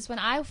crazy because when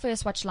I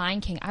first watched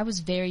Lion King, I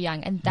was very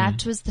young, and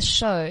that was the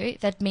show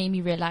that made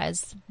me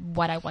realize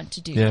what I want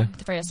to do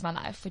for the rest of my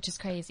life, which is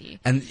crazy.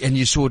 And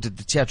you saw it at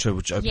the theatre,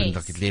 which opened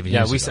like 11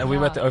 Yeah, years ago. we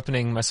were at the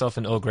opening. Myself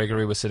and Earl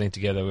Gregory were sitting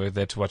together. We were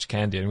there to watch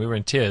Candy, and we were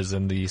in tears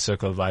in the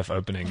Circle of Life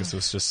opening. This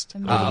was just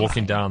we were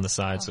walking down the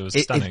side, so it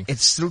was stunning. It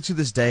still to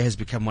this day has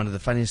become one of the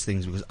funniest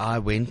things because I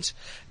went,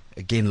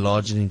 again,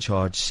 large and in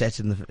charge, sat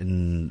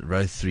in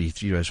row 3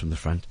 rows from the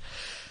front.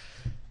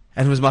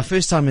 And it was my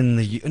first time and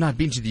I'd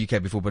been to the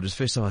UK before, but it was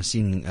the first time I'd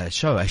seen a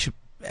show.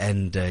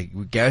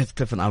 Gareth,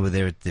 Cliff and I were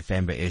there at the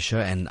Thembeka Air Show,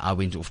 and I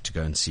went off to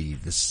go and see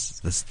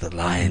the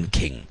Lion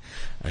King.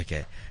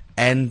 Okay.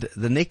 And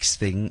the next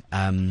thing,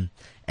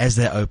 as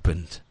they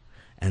opened,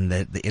 and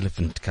the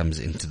elephant comes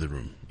into the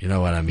room. You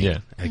know what I mean? Yeah.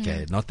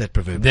 Okay, not that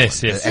proverbial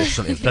Yes, one, yes. the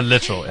actual elephant. The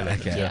literal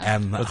elephant. Okay. Yeah.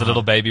 With the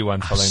little baby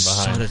one following I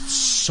behind. started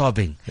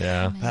sobbing.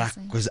 Yeah. But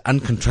I was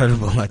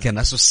uncontrollable. Like, and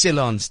I saw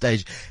Silla on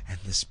stage, and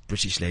this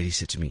British lady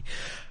said to me,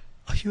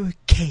 "Are you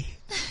okay?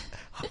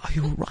 Are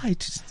you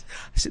alright?"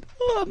 I said,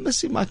 "Oh, I'm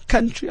missing my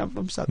country. I'm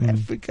from South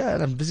Africa,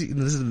 and I'm busy."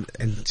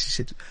 And she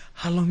said,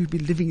 "How long have you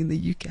been living in the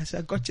UK?" I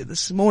said, "I got you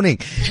this morning."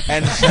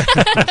 And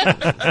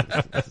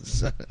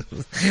so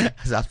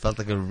I felt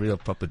like a real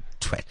proper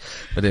twat.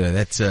 But anyway,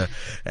 that's all.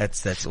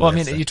 Well, I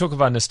mean, you talk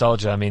about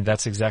nostalgia. I mean,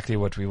 that's exactly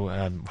what we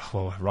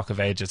Rock of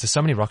Ages. There's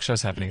so many rock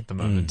shows happening at the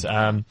moment.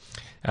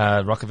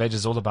 Rock of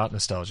Ages is all about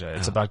nostalgia.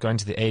 It's about going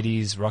to the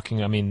 80s,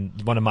 rocking. I mean,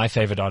 one of my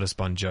favorite artists,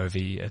 Bon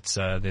Jovi. It's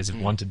there's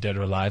Wanted Dead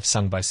or Alive,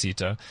 sung by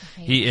Sito.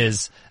 Okay. He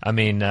is. I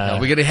mean,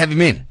 we're gonna have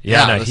him in.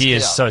 He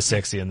is so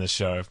sexy in this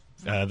show.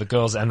 The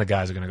girls and the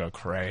guys are going to go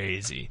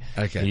crazy.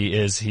 Okay. He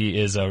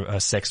is a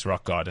sex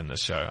rock god in this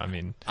show. I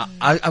mean,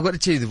 I've got to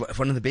tell you,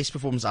 one of the best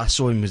performances I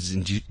saw him was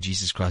in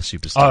Jesus Christ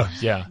Superstar. Oh,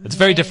 yeah. It's a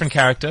very different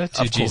character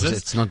to of Jesus.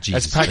 Course, it's not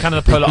Jesus. It's kind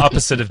of the polar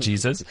opposite of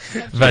Jesus.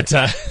 But,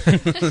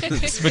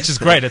 which is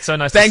great. It's so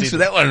nice Thanks to see for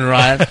that one,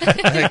 Ryan.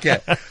 Okay.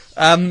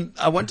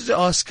 I wanted to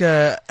ask,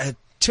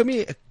 tell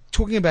me,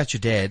 talking about your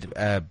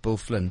dad, Bill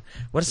Flynn,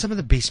 what are some of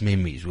the best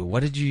memories? Well,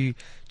 what did you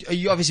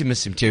obviously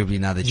miss him terribly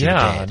now that you're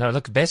dad. No,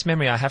 look, best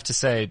memory, I have to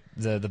say,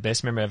 the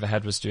best memory I ever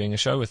had was doing a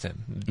show with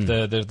him.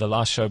 The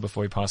last show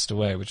before he passed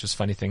away, which was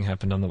Funny Thing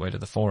Happened on the Way to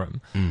the Forum.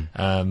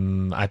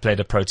 I played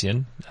a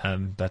protean,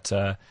 but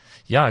I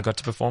got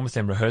to perform with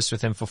him, rehearsed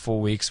with him for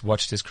 4 weeks,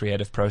 watched his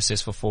creative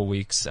process for 4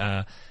 weeks,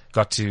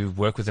 got to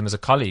work with him as a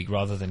colleague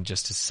rather than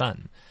just his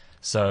son.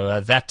 So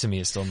that to me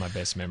is still my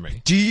best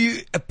memory. Do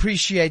you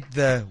appreciate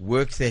the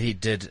work that he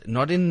did,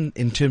 not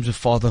in terms of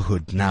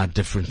fatherhood now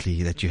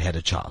differently that you had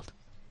a child?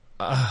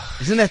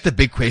 Isn't that the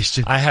big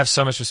question? I have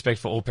so much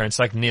respect for all parents.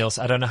 Like Niels,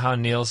 I don't know how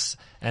Niels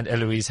and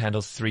Eloise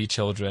handle 3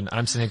 children.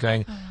 I'm sitting there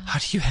going, how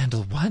do you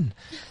handle one?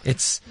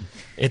 It's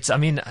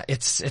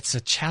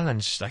a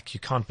challenge like you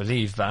can't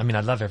believe. But I mean,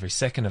 I love every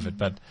second of it.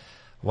 But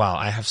wow,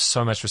 I have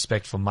so much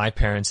respect for my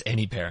parents,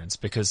 any parents,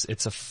 because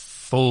it's a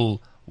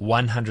full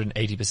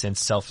 180%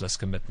 selfless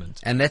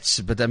commitment. And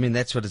that's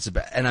what it's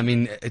about. And I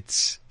mean,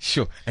 it's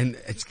sure. And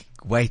it's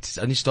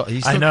only start. He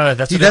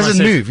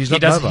doesn't move. He's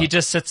not mobile. He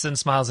just sits and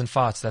smiles and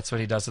farts. That's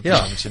what he does at the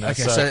moment, you know.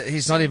 Okay, so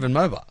he's not even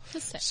mobile.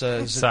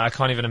 So I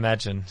can't even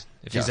imagine.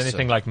 If he's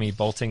anything like me,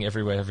 bolting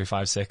everywhere every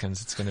 5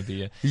 seconds, it's going to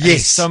be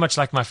he's so much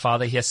like my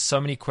father. He has so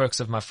many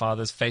quirks of my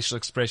father's facial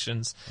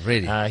expressions.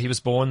 Really? He was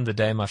born the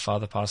day my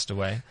father passed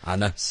away. I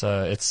know.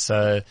 So it's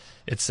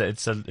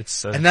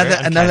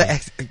another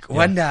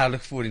one day I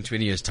look forward in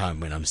 20 years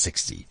time when I'm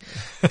 60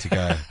 to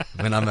go,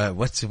 when I'm a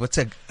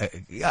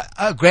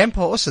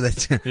grandpa also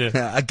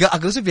I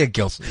could also be a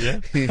girl. Yeah.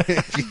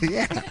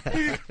 Yeah.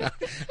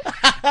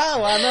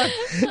 Why not?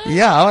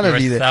 Yeah, I want to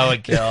be there. So a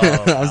girl.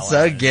 I'm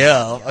so a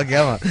girl. Okay,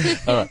 come on.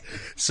 All right.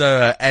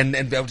 So, and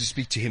be able to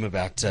speak to him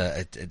about,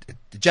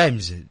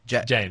 James Flynn.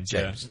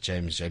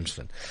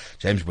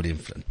 James William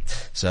Flynn.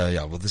 So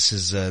yeah, well, this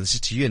is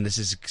to you, and this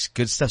is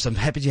good stuff. So I'm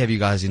happy to have you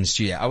guys in the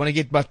studio. I want to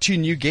get my 2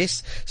 new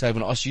guests, so I'm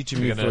going to ask you to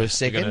move for a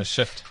second. We're going to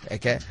shift.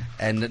 Okay.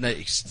 And no,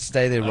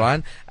 stay there,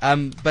 Ryan.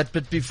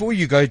 But before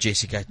you go,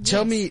 Jessica,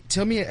 tell me,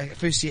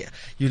 firstly,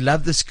 you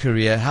love this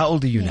career. How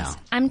old are you now?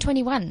 I'm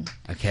 21.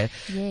 Okay.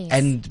 Yes.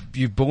 And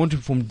you're born to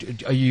perform,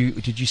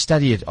 did you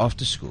study it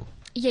after school?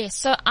 Yes,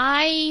 so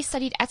I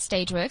studied at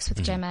Stageworks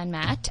with Gemma and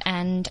Matt,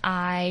 and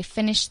I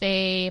finished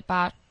there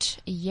about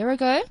a year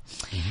ago.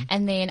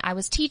 And then I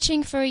was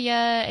teaching for a year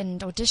and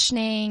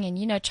auditioning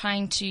and,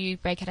 trying to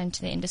break it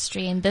into the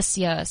industry. And this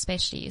year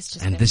especially is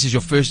just... And this is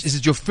is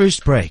it your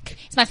first break?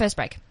 It's my first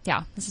break.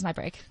 Yeah, this is my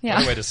break. Yeah.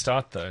 What a way to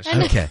start though.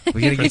 Okay.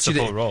 We're going to get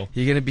you role.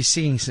 You're going to be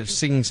singing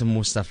some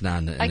more stuff now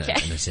in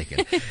a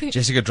second.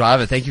 Jessica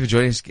Driver, thank you for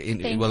joining us.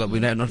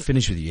 We're not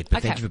finished with you yet,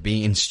 but thank you for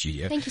being in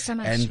studio. Thank you so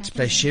much. And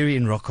play Sherry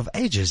in Rock of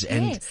Ages.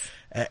 And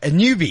a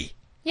newbie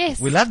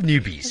Yes. We love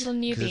newbies. A little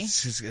newbie.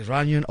 It's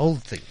around you an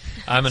old thing.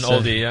 I'm an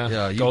oldie,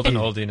 yeah. Golden you,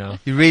 oldie now.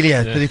 You really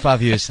have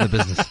 35 years in the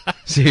business.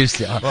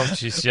 Seriously. Well,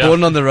 geez, yeah.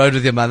 Born on the road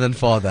with your mother and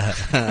father.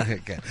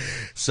 Okay.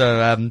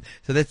 So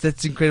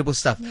that's incredible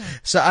stuff. Yeah.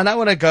 So I now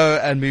want to go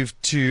and move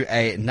to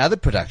another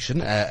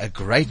production, a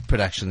great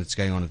production that's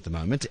going on at the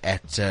moment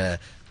at,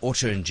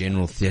 Auto and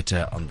General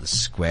Theatre on the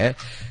Square,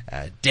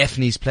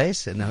 Daphne's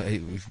Place.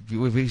 And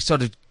we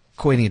started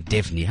coining it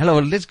Daphne. Hello,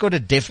 let's go to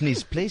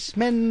Daphne's Place.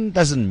 Man,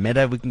 doesn't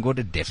matter. We can go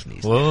to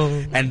Daphne's.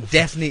 Whoa. And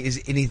Daphne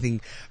is anything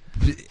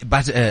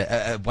but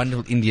a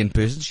wonderful Indian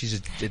person. She's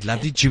a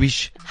lovely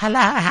Jewish. Hello,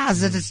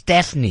 how's it? It's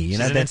Daphne. You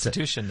know, She's an that's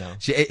institution now.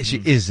 She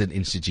is an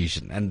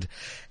institution, and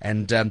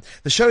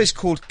the show is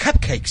called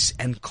Cupcakes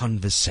and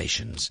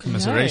Conversations.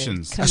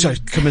 Commiserations. Sorry,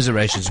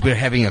 Commiserations. We're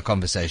having a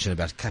conversation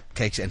about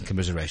cupcakes and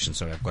commiserations.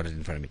 Sorry, I've got it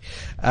in front of me.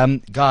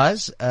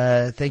 Guys,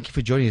 thank you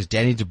for joining us,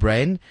 Danny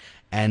DeBrain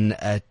and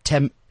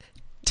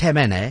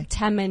Tammany.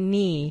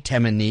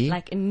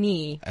 Like a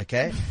knee.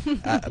 Okay.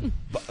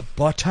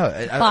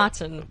 Barton.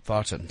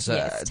 Barton. So,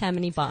 yes,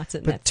 Tammany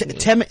Barton. But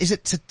That's me. is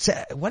it,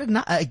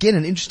 again,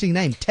 an interesting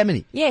name,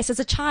 Tammany. Yes, as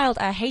a child,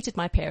 I hated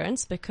my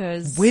parents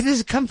because... Where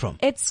does it come from?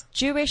 It's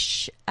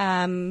Jewish,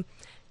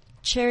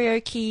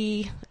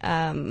 Cherokee,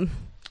 because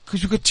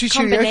we've got two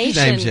Cherokee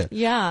combination. names here.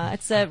 Yeah,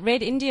 it's a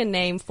Red Indian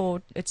name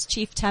for its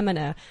chief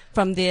Tamana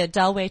from the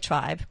Delaware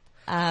tribe.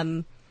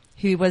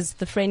 Who was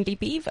the friendly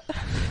beaver.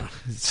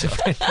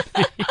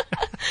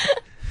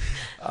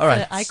 All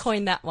right. So I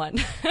coined that one.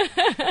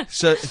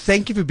 So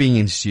thank you for being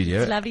in studio.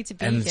 It's lovely to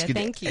be here.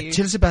 Thank you.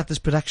 Tell us about this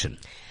production.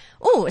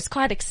 Oh, it's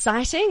quite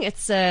exciting.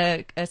 It's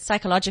a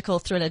psychological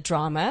thriller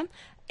drama.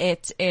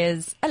 It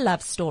is a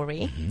love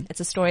story. Mm-hmm. It's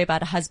a story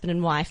about a husband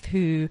and wife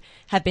who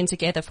have been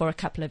together for a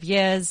couple of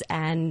years,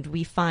 and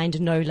we find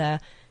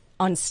Nola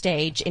on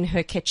stage in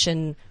her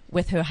kitchen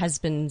with her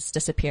husband's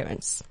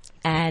disappearance.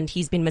 And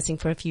he's been missing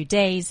for a few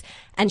days,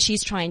 and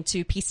she's trying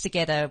to piece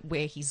together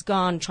where he's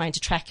gone, trying to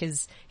track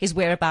his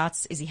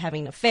whereabouts. Is he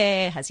having an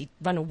affair? Has he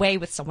run away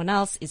with someone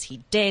else? Is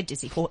he dead?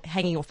 Is he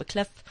hanging off a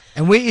cliff?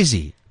 And where is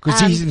he? Because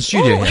he's in the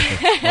studio.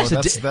 Well,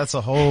 that's a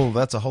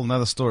whole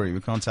nother story. We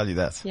can't tell you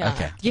that. Yeah.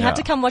 Okay. You have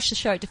to come watch the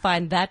show to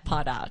find that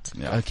part out.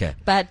 Yeah. Okay.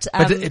 But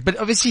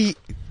obviously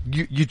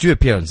you do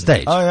appear on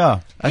stage. Oh yeah.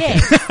 Okay.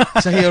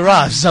 Yes. So he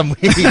arrives somewhere.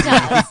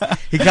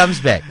 He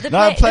comes back.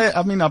 I play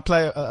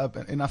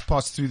enough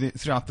parts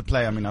throughout the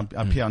play. I mean, I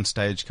appear on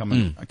stage,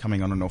 coming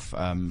on and off.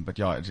 But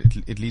yeah,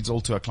 it leads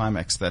all to a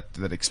climax that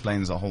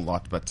explains a whole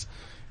lot. But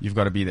you've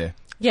got to be there.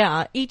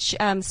 Yeah, each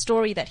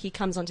story that he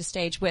comes onto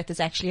stage with is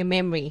actually a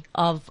memory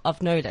of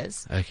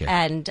Nola's. Okay.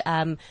 And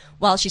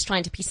while she's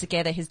trying to piece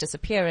together his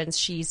disappearance,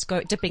 she's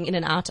dipping in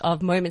and out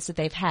of moments that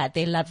they've had,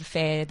 their love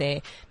affair,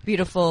 their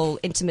beautiful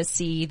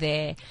intimacy,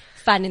 their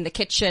fun in the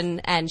kitchen,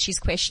 and she's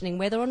questioning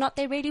whether or not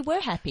they really were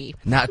happy.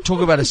 Now,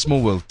 talk about a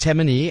small world.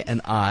 Tammany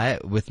and I,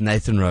 with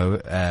Nathan Rowe,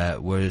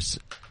 was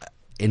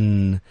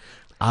in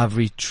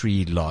Ivory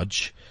Tree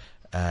Lodge.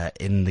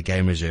 In the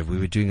game reserve, we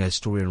were doing a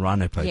story on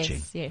rhino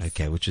poaching. Yes.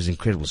 Okay, which was an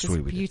incredible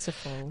story.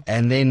 Beautiful.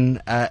 And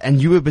then,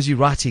 and you were busy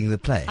writing the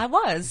play. I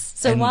was.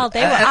 So while they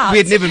were out, we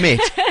had never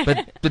met,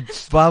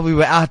 but while we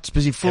were out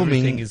busy filming,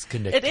 everything is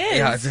connected. it is.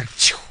 Yeah, it's like,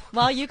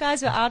 While you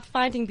guys were out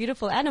finding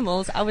beautiful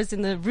animals, I was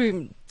in the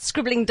room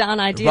scribbling down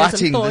ideas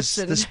writing and thoughts.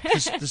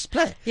 this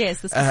play.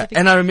 Yes, the specific.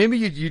 And I remember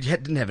you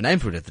didn't have a name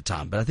for it at the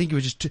time, but I think you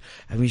were just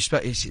you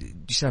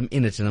said I'm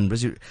in it and I'm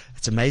busy.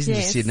 It's amazing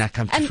to see it now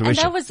come to fruition. And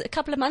that was a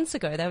couple of months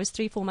ago. That was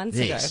 3-4 months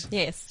ago.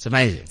 Yes. It's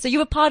amazing. So you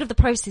were part of the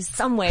process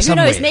somewhere. Who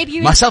knows? Maybe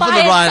you myself and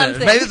the rhino.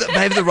 something.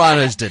 Maybe the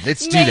rhinos did.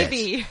 Let's do that.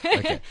 Maybe.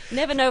 Okay.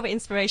 Never know where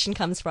inspiration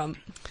comes from.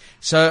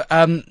 So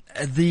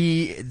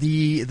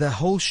the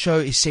whole show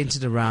is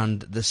centered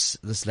around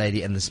this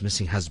lady and this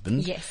missing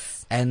husband.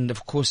 Yes. And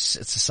of course,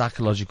 it's a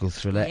psychological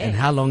thriller. Yes. And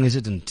how long is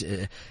it? And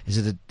does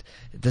it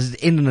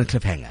end on a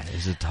cliffhanger?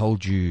 Does it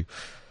hold you?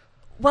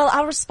 Well,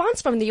 our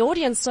response from the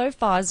audience so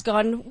far has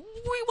gone,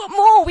 we want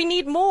more, we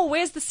need more,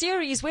 where's the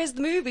series, where's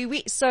the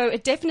movie? So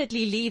it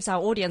definitely leaves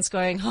our audience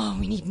going, oh,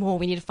 we need more,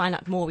 we need to find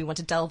out more, we want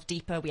to delve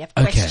deeper, we have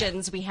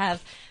questions,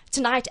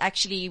 tonight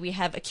actually we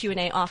have a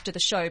Q&A after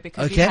the show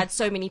because we've had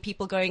so many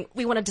people going,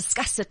 we want to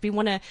discuss it, we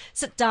want to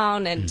sit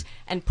down and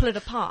pull it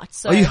apart.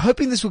 So are you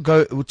hoping this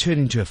will turn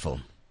into a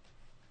film?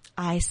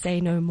 I say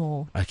no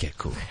more. Okay,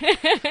 cool.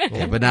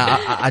 Okay, but now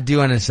I do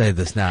want to say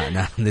this now.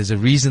 Now, there's a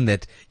reason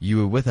that you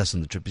were with us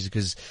on the trip is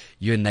because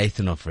you and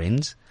Nathan are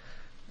friends.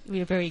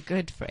 We're very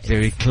good friends.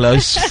 Very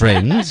close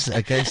friends.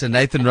 Okay, so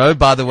Nathan Rowe,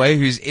 by the way,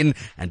 who's in,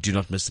 and do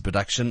not miss the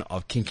production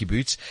of Kinky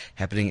Boots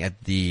happening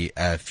at the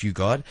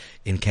Fugard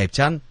in Cape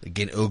Town.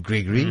 Again, Earl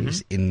Gregory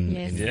is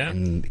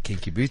in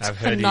Kinky Boots. I've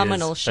heard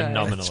phenomenal show.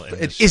 Phenomenal.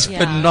 It is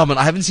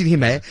phenomenal. I haven't seen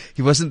him,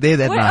 He wasn't there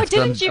that night. Oh,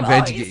 didn't you?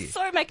 He's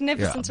so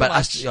magnificent to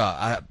watch. So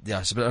I'm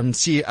going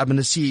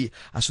to see.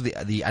 I saw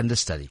the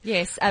understudy.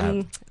 Yes.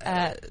 Who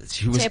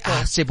was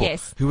Tepo. Tepo,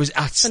 Yes. who was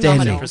outstanding.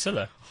 Phenomenal.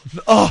 Priscilla.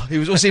 Oh, he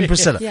was also in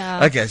Priscilla.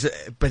 Yeah. Okay, Okay,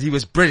 but he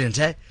was brilliant,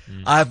 eh?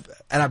 And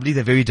I believe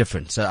they're very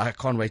different, so I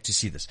can't wait to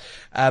see this.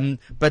 So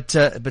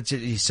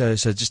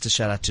just a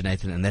shout out to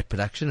Nathan and that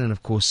production, and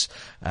of course,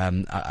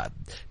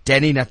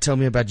 Danny, now tell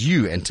me about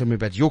you and tell me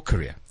about your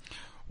career.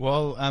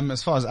 Well,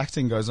 as far as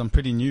acting goes, I'm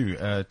pretty new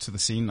to the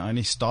scene. I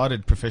only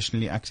started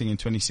professionally acting in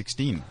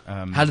 2016.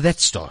 How did that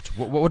start?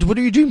 What were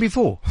you doing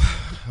before?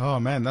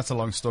 Oh man, that's a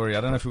long story.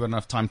 I don't know if we've got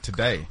enough time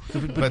today.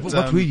 But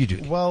what were you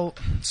doing? Well,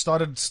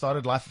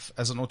 started life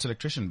as an auto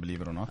electrician,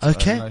 believe it or not.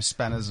 Okay.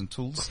 Spanners and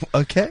tools.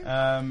 Okay.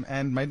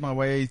 And made my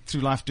way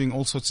through life doing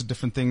all sorts of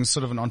different things,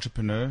 sort of an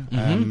entrepreneur.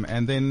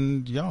 And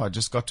then, I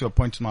just got to a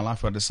point in my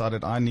life where I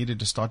decided I needed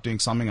to start doing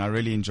something I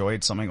really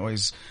enjoyed, something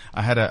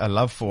I had a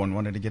love for and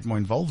wanted to get more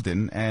involved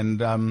in.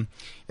 And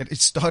it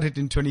started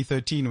in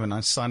 2013 when I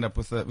signed up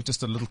with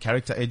just a little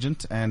character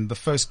agent, and the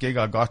first gig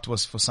I got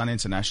was for Sun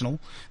International.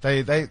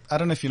 They I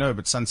don't know if you know,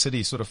 but Sun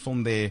City sort of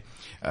filmed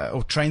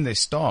or trained their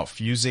staff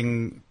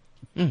using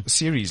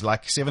series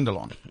like Seven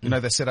Delon.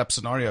 They set up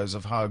scenarios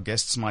of how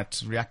guests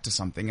might react to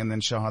something and then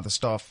show how the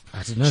staff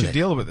should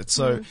deal with it.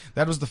 So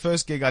that was the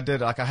first gig I did.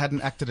 Like, I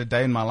hadn't acted a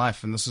day in my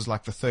life, and this was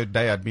like the third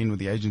day I'd been with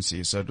the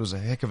agency. So it was a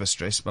heck of a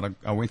stress, but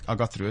I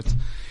got through it.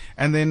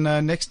 And then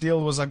next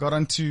deal was I got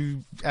onto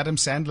Adam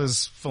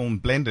Sandler's film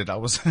Blended. I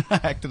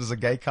acted as a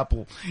gay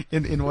couple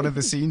in one of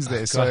the scenes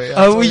there. So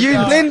were you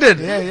in Blended?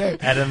 Yeah.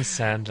 Adam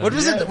Sandler.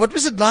 What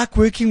was it like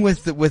working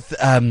with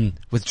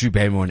Drew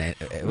Barrymore?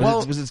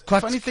 Was it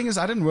quite? Funny thing is,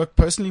 I didn't work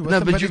personally with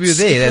them, but you were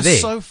there. It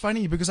was so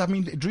funny because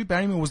Drew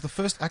Barrymore was the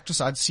first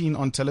actress I'd seen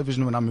on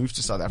television when I moved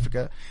to South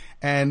Africa,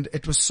 and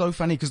it was so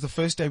funny because the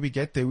first day we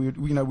get there, we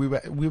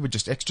were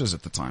just extras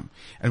at the time,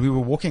 and we were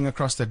walking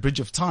across that bridge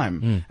of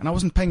time, and I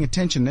wasn't paying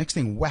attention. Next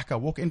thing, whack! I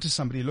walk into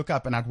somebody, look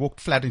up, and I'd walked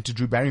flat into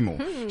Drew Barrymore.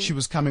 She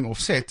was coming off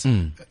set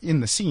in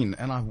the scene,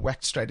 and I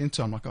whacked straight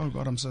into her. I'm like, oh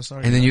God, I'm so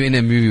sorry. And then you're in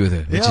a movie with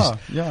her.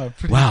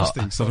 Pretty wow,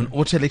 interesting. So an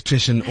auto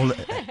electrician.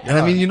 And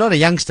I mean, you're not a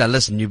youngster.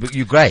 Listen,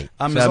 you're great.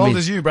 I'm as old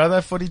as you, brother.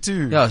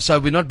 42. Yeah, so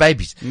we're not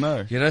babies.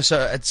 No.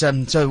 So it's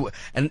and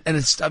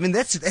it's. I mean,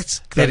 that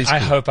is. Cool. I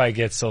hope I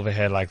get silver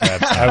hair like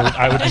that.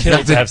 I would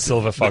kill to have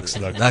silver fox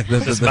look.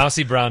 This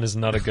mousy brown is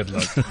not a good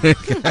look.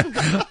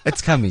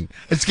 It's coming.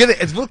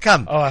 It will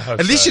come. Oh, I hope.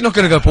 At least you're not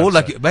going to go bald.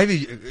 Like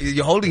maybe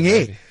you're holding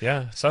hair.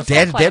 Yeah. So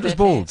far. Dad was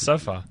bald. So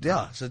far.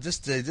 Yeah. So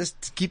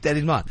just keep that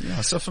in mind.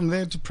 Yeah. So from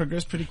there to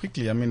progress pretty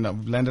quickly. I mean,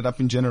 I've landed up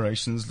in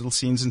Generations, little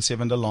scenes in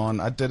Seven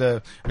Delon. I did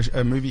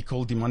a movie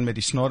called Die Man met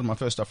die Snor, my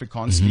first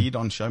Afrikaans lead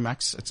on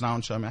Showmax. It's now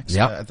on Showmax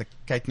at the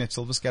Cakenet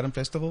Silver Scarum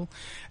Festival.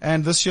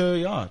 And this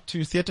year,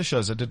 2 theatre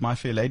shows. I did My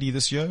Fair Lady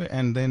this year,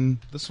 and then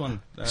this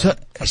one,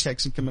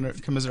 Cupcakes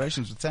and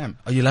Commiserations with Sam.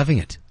 Are you loving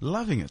it?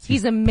 Loving it.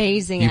 He's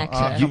amazing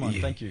actor. Come on,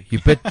 thank you. You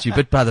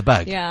bit by the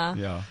bug.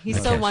 Yeah.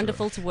 He's so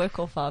wonderful to work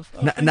off of.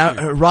 Now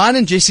Ryan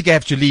and Jessica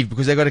have to leave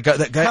because they've got to go.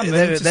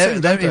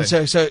 They're in.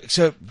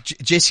 So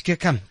Jessica,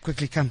 come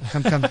quickly. Come.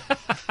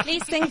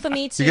 Please sing for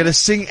me too. You're gonna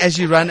sing as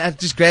you run.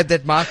 Just grab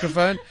that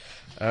microphone.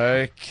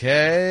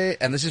 Okay,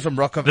 and this is from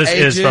Rock of Ages.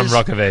 This is from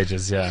Rock of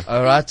Ages, yeah.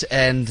 All right,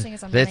 and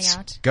let's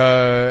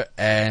go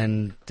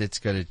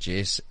to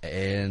Jess,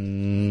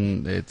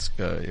 and let's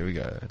go. Here we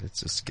go. Let's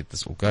just get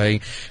this all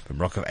going. From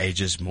Rock of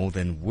Ages, More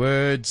Than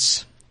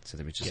Words. So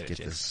let me just get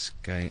this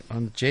going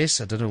on,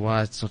 Jess. I don't know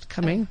why it's not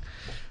coming.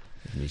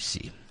 Let me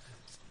see.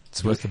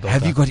 It's worth the build.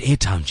 Have you got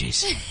airtime,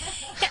 Jess?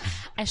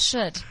 I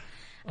should.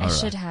 I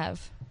should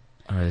have.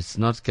 All right, it's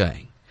not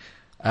going.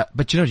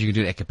 But you know, you can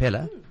do it a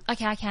cappella.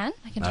 Okay, I can.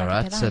 Try all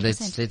right, a cappella.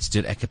 so 100%. let's do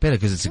it a cappella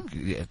because it's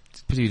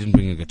pity you didn't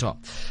bring a guitar.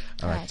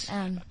 All right.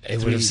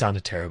 It would have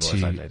sounded terrible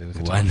if I played it with a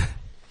guitar. 1,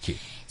 cue.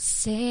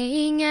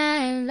 Saying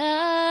I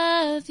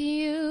love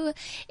you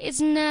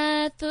is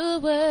not the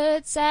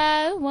words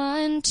I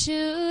want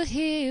to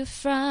hear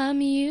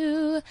from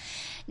you.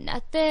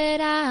 Not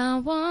that I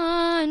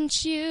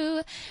want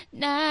you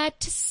not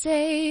to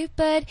say,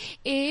 but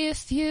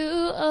if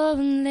you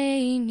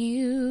only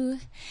knew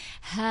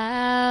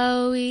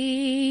how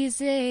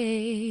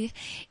easy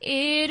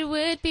it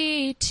would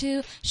be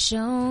to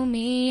show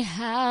me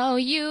how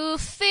you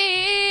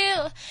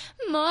feel.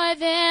 More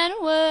than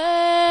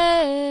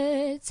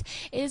words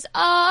is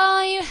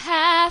all you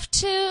have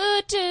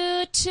to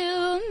do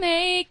to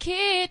make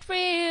it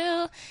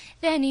real.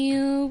 Then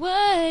you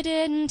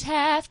wouldn't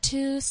have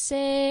to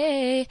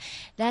say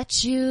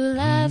that you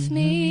love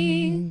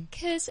me,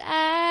 'cause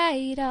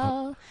I'd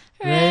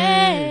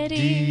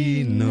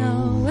already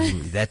know.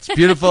 That's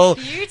beautiful.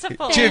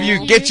 Beautiful. Two of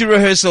you, get to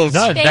rehearsals.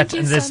 No, Thank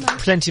you there's so much.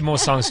 plenty more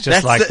songs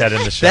just like that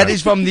in the show. That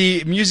is from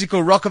the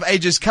musical Rock of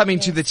Ages coming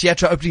to the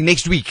theatre opening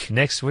next week.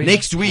 Next week.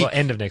 Well,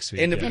 end of next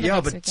week.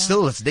 But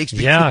still, it's next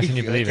week. Yeah, can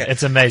you believe it?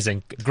 It's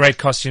amazing. Great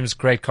costumes,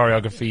 great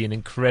choreography, an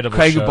incredible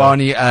Craig show.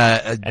 Barney,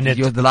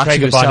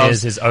 Craig Barney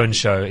is his own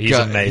show. He's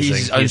amazing.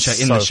 He's his own show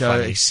in the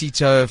show. Funny.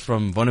 Sito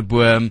from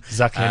Vonneboom.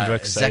 Zach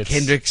Hendricks. Zach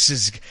Hendricks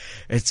is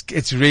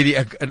it's really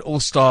an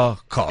all-star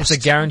cast. It's a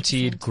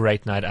guaranteed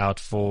great night out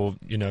for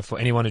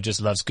anyone who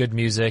just loves good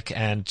music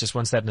and just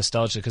wants that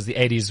nostalgia, because the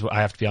 80s,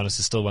 I have to be honest,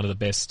 is still one of the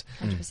best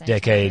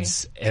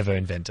decades ever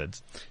invented.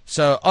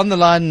 So on the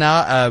line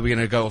now, we're going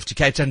to go off to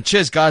Cape Town.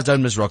 Cheers, guys.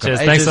 Don't miss Rock Up Cheers.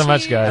 Ages. Thanks so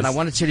much, guys. And I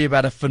want to tell you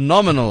about a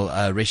phenomenal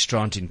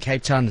restaurant in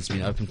Cape Town. It's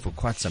been open for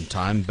quite some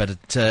time, but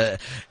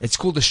it's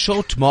called the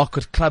Short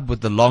Market Club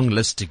with the long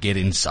list to get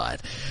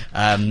inside,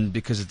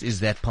 because it is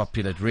that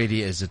popular. It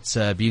really is. It's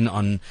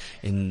been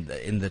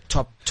in the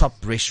top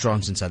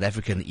restaurants in South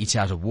Africa in the Eat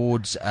Out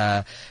Awards,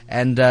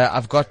 and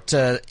I've got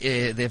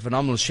their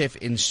phenomenal chef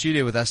in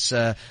studio with us.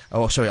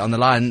 On the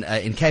line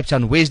in Cape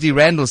Town, Wesley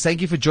Randalls. Thank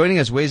you for joining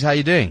us, Wes. How are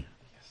you doing?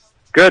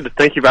 Good.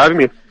 Thank you for having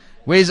me.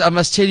 Wes, I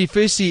must tell you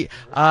firstly,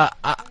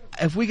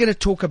 if we're going to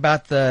talk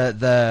about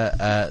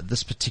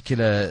this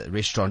particular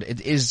restaurant,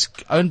 it is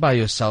owned by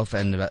yourself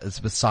and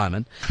it's with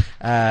Simon.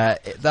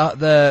 It's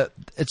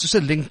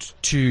also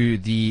linked to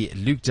the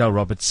Luke Del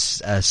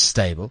Roberts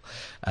stable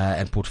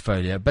and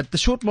portfolio. But the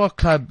Short Mark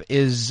Club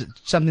is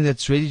something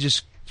that's really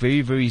just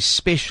very, very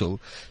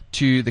special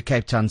to the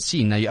Cape Town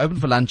scene. Now, you open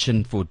for lunch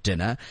and for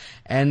dinner,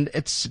 and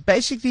it's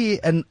basically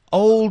an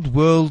old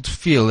world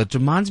feel. It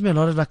reminds me a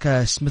lot of like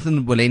a Smith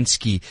and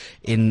Wollensky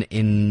in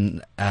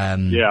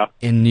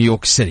New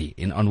York City,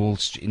 in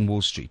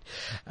Wall Street.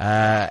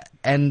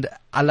 And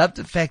I love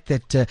the fact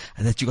that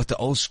you got the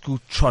old school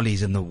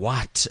trolleys and the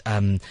white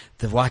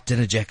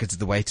dinner jackets that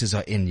the waiters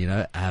are in,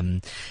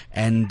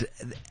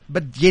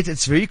 but yet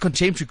it's very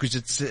contemporary, because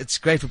it's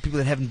great for people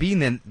that haven't been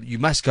there. You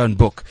must go and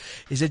book.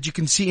 Is that you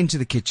can see into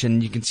the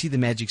kitchen, you can see the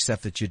magic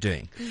stuff that you're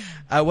doing.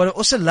 What I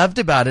also loved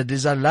about it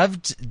is I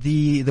loved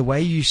the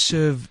way you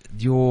serve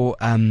your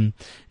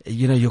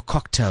your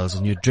cocktails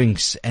and your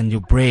drinks and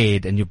your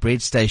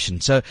bread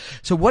station. So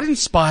what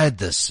inspired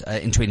this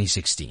in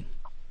 2016?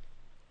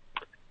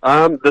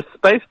 The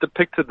space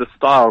depicted the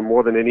style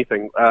more than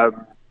anything.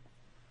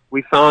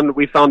 We found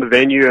a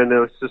venue, and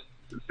there was just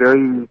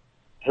very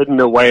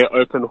hidden away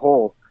open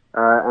hall.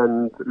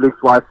 And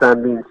Luke's wife,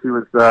 Sandrine, she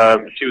was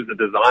the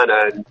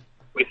designer, and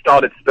we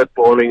started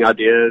spitballing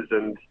ideas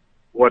and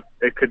what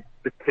it could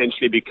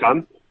potentially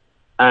become.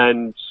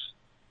 And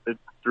it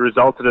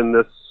resulted in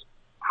this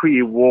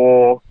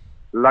pre-war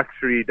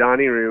luxury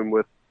dining room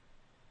with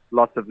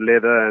lots of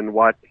leather and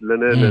white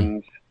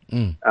linen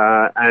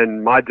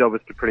and my job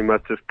was to pretty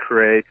much just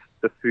create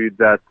the food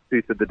that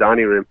suited the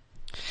dining room.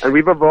 And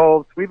we've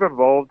evolved,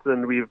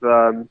 and we've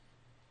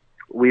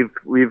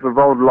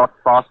evolved a lot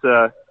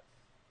faster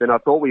than I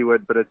thought we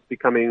would. But it's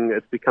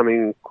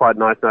becoming quite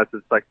nice.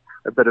 It's like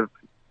a bit of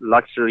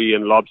luxury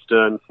and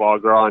lobster and foie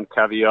gras and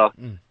caviar,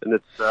 and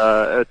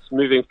it's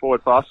moving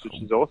forward fast,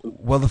 which is awesome.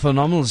 Well, the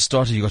phenomenal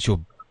starter. You got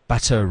your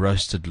butter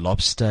roasted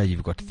lobster.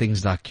 You've got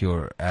things like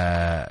your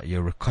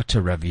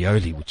ricotta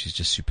ravioli, which is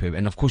just superb,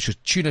 and of course your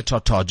tuna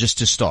tartare. Just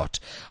to start,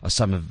 are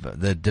some of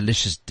the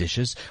delicious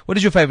dishes. What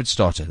is your favorite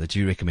starter that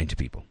you recommend to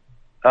people?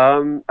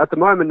 At the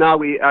moment now,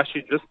 we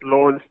actually just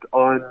launched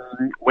on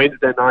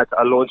Wednesday night.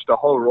 I launched a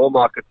whole raw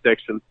market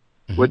section,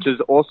 which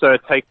is also a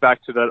take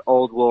back to that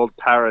old world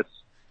Paris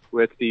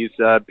with these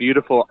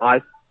beautiful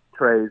ice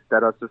trays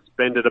that are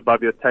suspended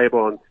above your table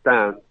on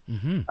stands,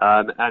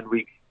 and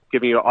we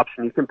giving you an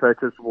option. You can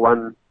purchase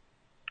one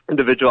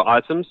individual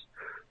items.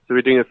 So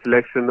we're doing a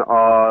selection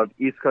of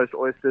East Coast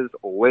oysters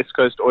or West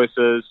Coast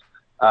oysters.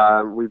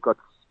 We've got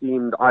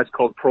steamed ice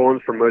cold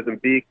prawns from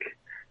Mozambique.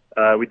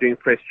 We're doing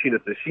fresh tuna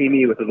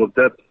sashimi with a little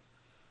dip.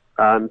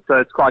 So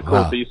it's quite cool.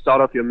 Wow. So you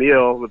start off your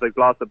meal with a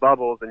glass of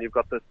bubbles, and you've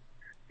got this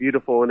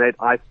beautiful ornate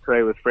ice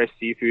tray with fresh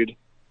seafood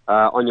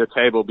on your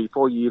table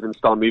before you even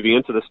start moving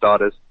into the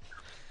starters.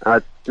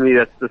 To me,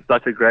 that's just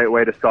such a great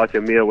way to start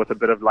your meal, with a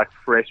bit of like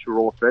fresh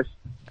raw fish.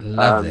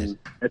 Love it.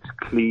 It's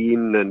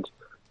clean and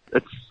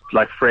it's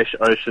like fresh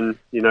ocean,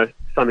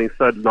 something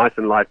so nice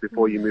and light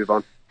before you move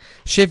on.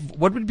 Chef,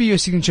 what would be your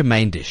signature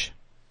main dish?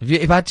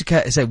 If I had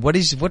to say,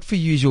 what for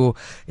you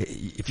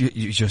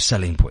is your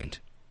selling point?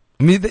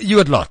 I mean, you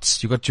got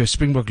lots. You got your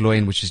Springbok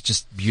loin, which is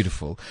just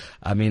beautiful.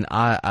 I mean,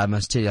 I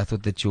must tell you, I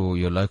thought that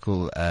your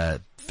local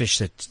fish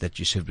that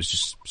you served was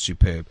just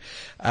superb.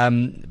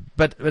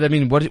 But I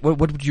mean, what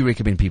would you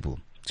recommend people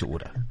to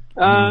order?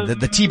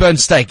 The T-bone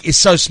steak is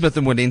so Smith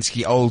and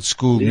Wollensky, old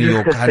school New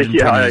York, 120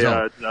 years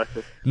old.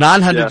 Exactly.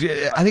 900.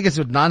 Yeah. I think it's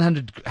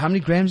 900. How many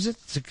grams is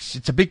it?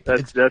 It's a big.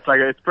 That's like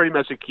it's pretty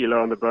much a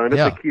kilo on the bone.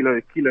 It's a kilo,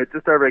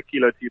 just over a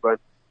kilo T-bone.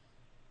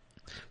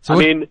 So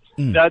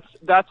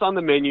that's on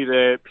the menu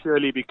there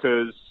purely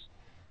because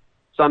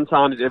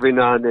sometimes every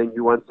now and then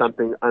you want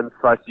something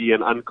unfussy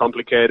and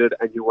uncomplicated,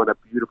 and you want a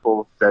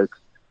beautiful steak,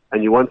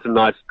 and you want some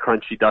nice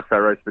crunchy duck fat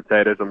roast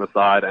potatoes on the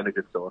side and a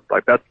good sauce.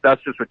 Like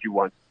that's just what you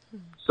want.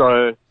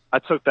 So I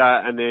took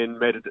that and then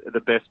made it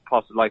the best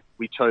possible. Like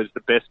we chose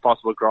the best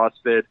possible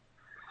grass-fed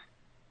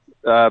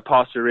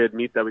pasture-reared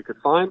meat that we could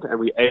find, and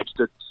we aged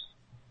it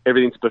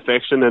everything to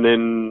perfection, and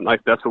then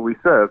like that's what we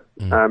serve.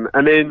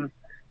 And then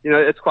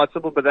it's quite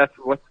simple, but that's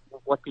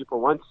what people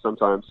want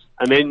sometimes.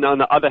 And then on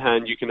the other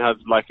hand, you can have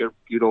like a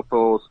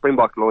beautiful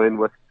Springbok loin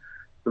with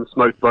some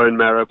smoked bone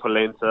marrow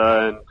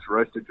polenta and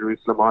roasted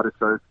Jerusalem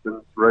artichokes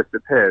and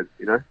roasted pears,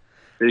 you know.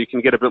 So you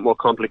can get a bit more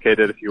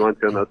complicated if you want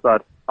to on that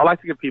side. I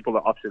like to give people the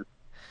option.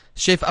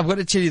 Chef, I've got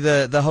to tell you,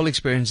 the whole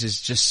experience is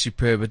just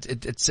superb.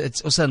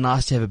 It's also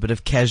nice to have a bit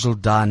of casual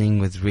dining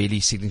with really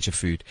signature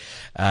food.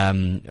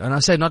 And I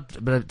say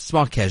but it's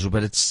not casual,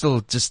 but it's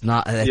still just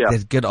not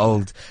that good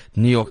old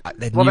New York,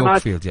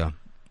 field, yeah.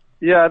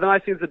 Yeah, the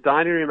nice thing is the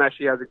dining room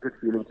actually has a good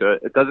feeling to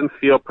it. It doesn't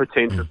feel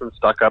pretentious and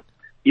stuck up.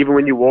 Even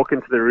when you walk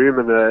into the room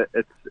and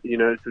it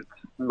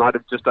might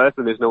have just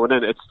opened, there's no one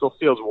in, it still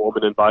feels warm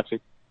and inviting.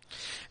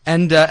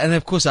 And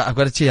of course, I've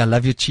got to tell you, I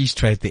love your cheese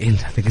tray at the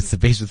end. I think it's the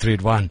best with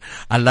red wine.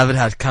 I love it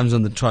how it comes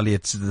on the trolley.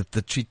 It's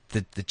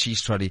the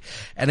cheese trolley.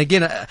 And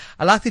again,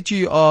 I like that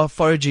you are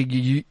foraging.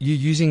 You're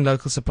using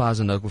local supplies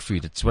and local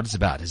food. It's what it's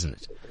about, isn't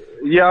it?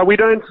 Yeah,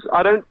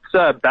 I don't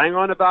bang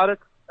on about it,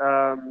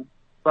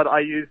 but I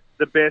use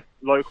the best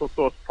local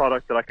source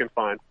product that I can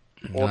find,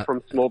 all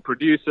from small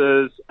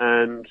producers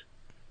and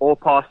all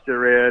pasture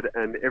reared,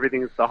 and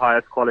everything's the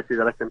highest quality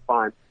that I can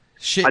find.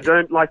 I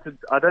don't like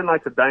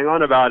to bang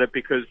on about it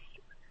because,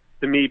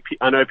 to me,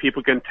 I know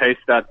people can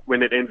taste that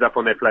when it ends up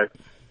on their plate.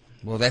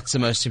 Well, that's the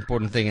most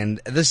important thing,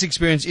 and this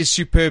experience is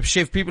superb.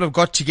 Chef, people have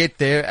got to get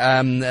there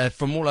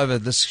from all over.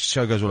 This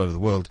show goes all over the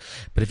world,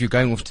 but if you're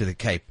going off to the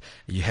Cape,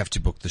 you have to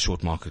book the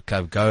Short Market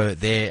Club. Go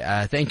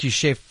there. Thank you,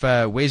 Chef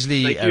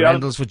Wesley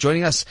Randalls, for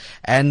joining us,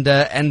 and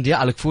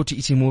I look forward to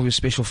eating more of your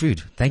special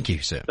food. Thank you,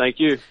 sir.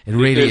 Thank you. It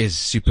really is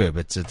superb.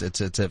 It's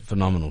a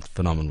phenomenal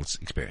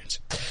experience.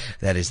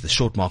 That is the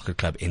Short Market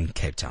Club in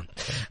Cape Town.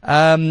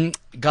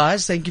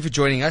 Guys, thank you for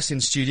joining us in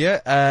studio.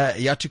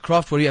 Yahto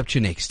Kraft, what are you up to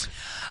next?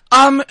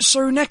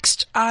 So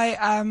next I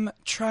am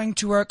trying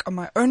to work on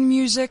my own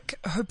music,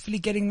 hopefully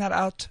getting that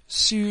out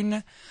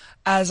soon.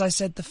 As I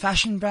said, the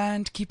fashion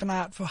brand, keep an eye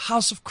out for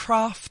House of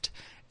Craft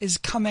is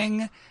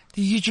coming.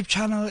 The YouTube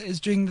channel is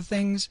doing the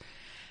things.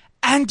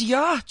 And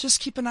just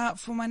keep an eye out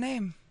for my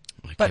name.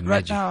 But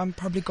right now, I'm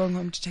probably going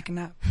home to take a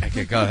nap.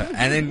 Okay, go.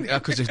 And then,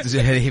 of course, it's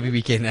a heavy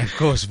weekend, and of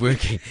course,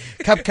 working.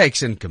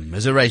 Cupcakes and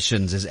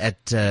Commiserations is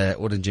at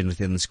Autumn General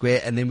Theatre in the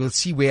Square, and then we'll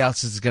see where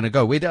else it's going to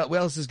go. Where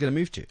else is it going to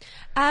move to?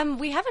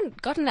 We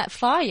haven't gotten that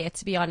far yet,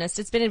 to be honest.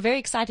 It's been a very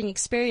exciting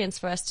experience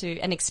for us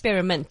an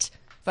experiment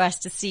for us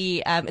to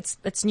see.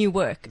 It's new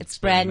work. It's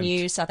brand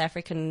new South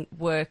African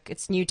work.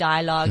 It's new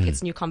dialogue.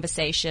 It's new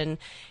conversation.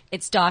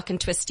 It's dark and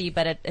twisty,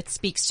 but it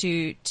speaks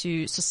to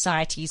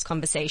society's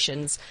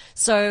conversations.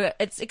 So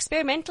it's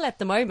experimental at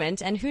the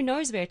moment, and who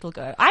knows where it will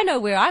go. I know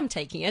where I'm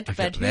taking it,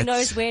 but who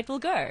knows where it will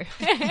go.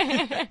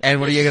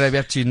 And what are you going to be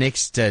up to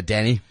next,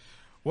 Danny?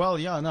 Well,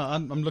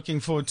 I'm looking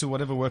forward to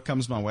whatever work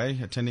comes my way,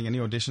 attending any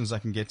auditions I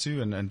can get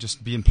to, and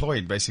just be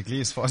employed, basically,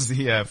 as far as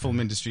the film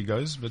industry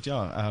goes. But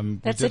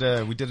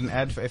we did an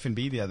ad for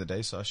F&B the other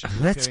day, so I should be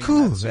that's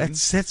cool.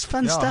 That's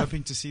fun stuff.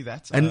 Hoping to see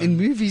that. And in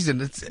movies,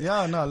 and it's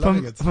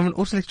loving it. From an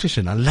auto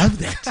electrician. I love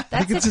that.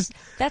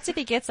 That's if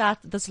he gets out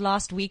this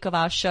last week of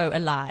our show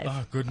alive.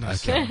 Oh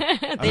goodness! Okay.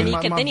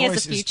 then he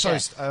has a future.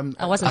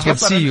 I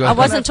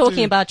wasn't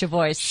talking about your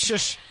voice.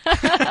 Shush.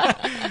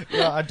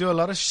 I do a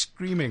lot of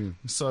screaming,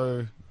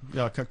 so.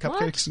 Yeah,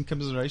 Cupcakes and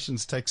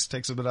Commiserations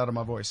takes a bit out of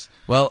my voice.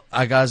 Well,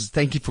 guys,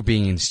 thank you for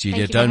being in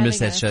studio. Don't miss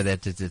that show.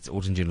 It's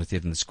Autumn General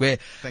Theatre in the Square.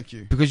 Thank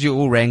you. Because you're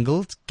all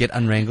wrangled, get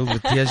unwrangled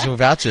with here's your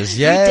vouchers.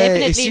 Yeah, you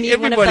definitely need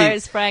one of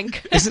those,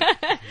 Frank.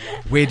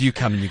 Where do you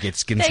come and you get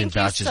skin scent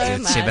vouchers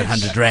at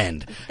 700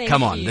 Rand?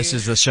 Come on, this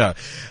is the show.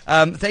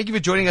 Thank you for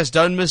joining us.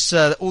 Don't miss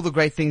all the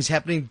great things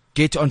happening.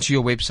 Get onto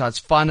your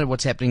websites, find out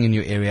what's happening in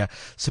your area,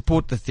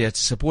 support the theatre,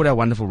 support our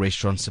wonderful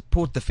restaurants,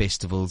 support the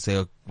festivals. There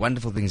are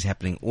wonderful things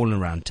happening all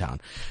around town.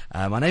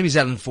 My name is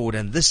Alan Ford,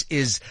 and this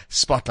is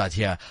Spotlight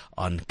here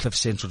on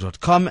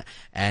cliffcentral.com.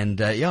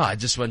 And I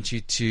just want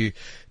you to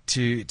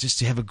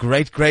have a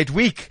great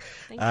week.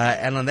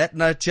 And on that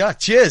note,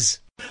 cheers.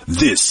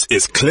 This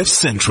is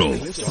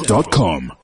cliffcentral.com.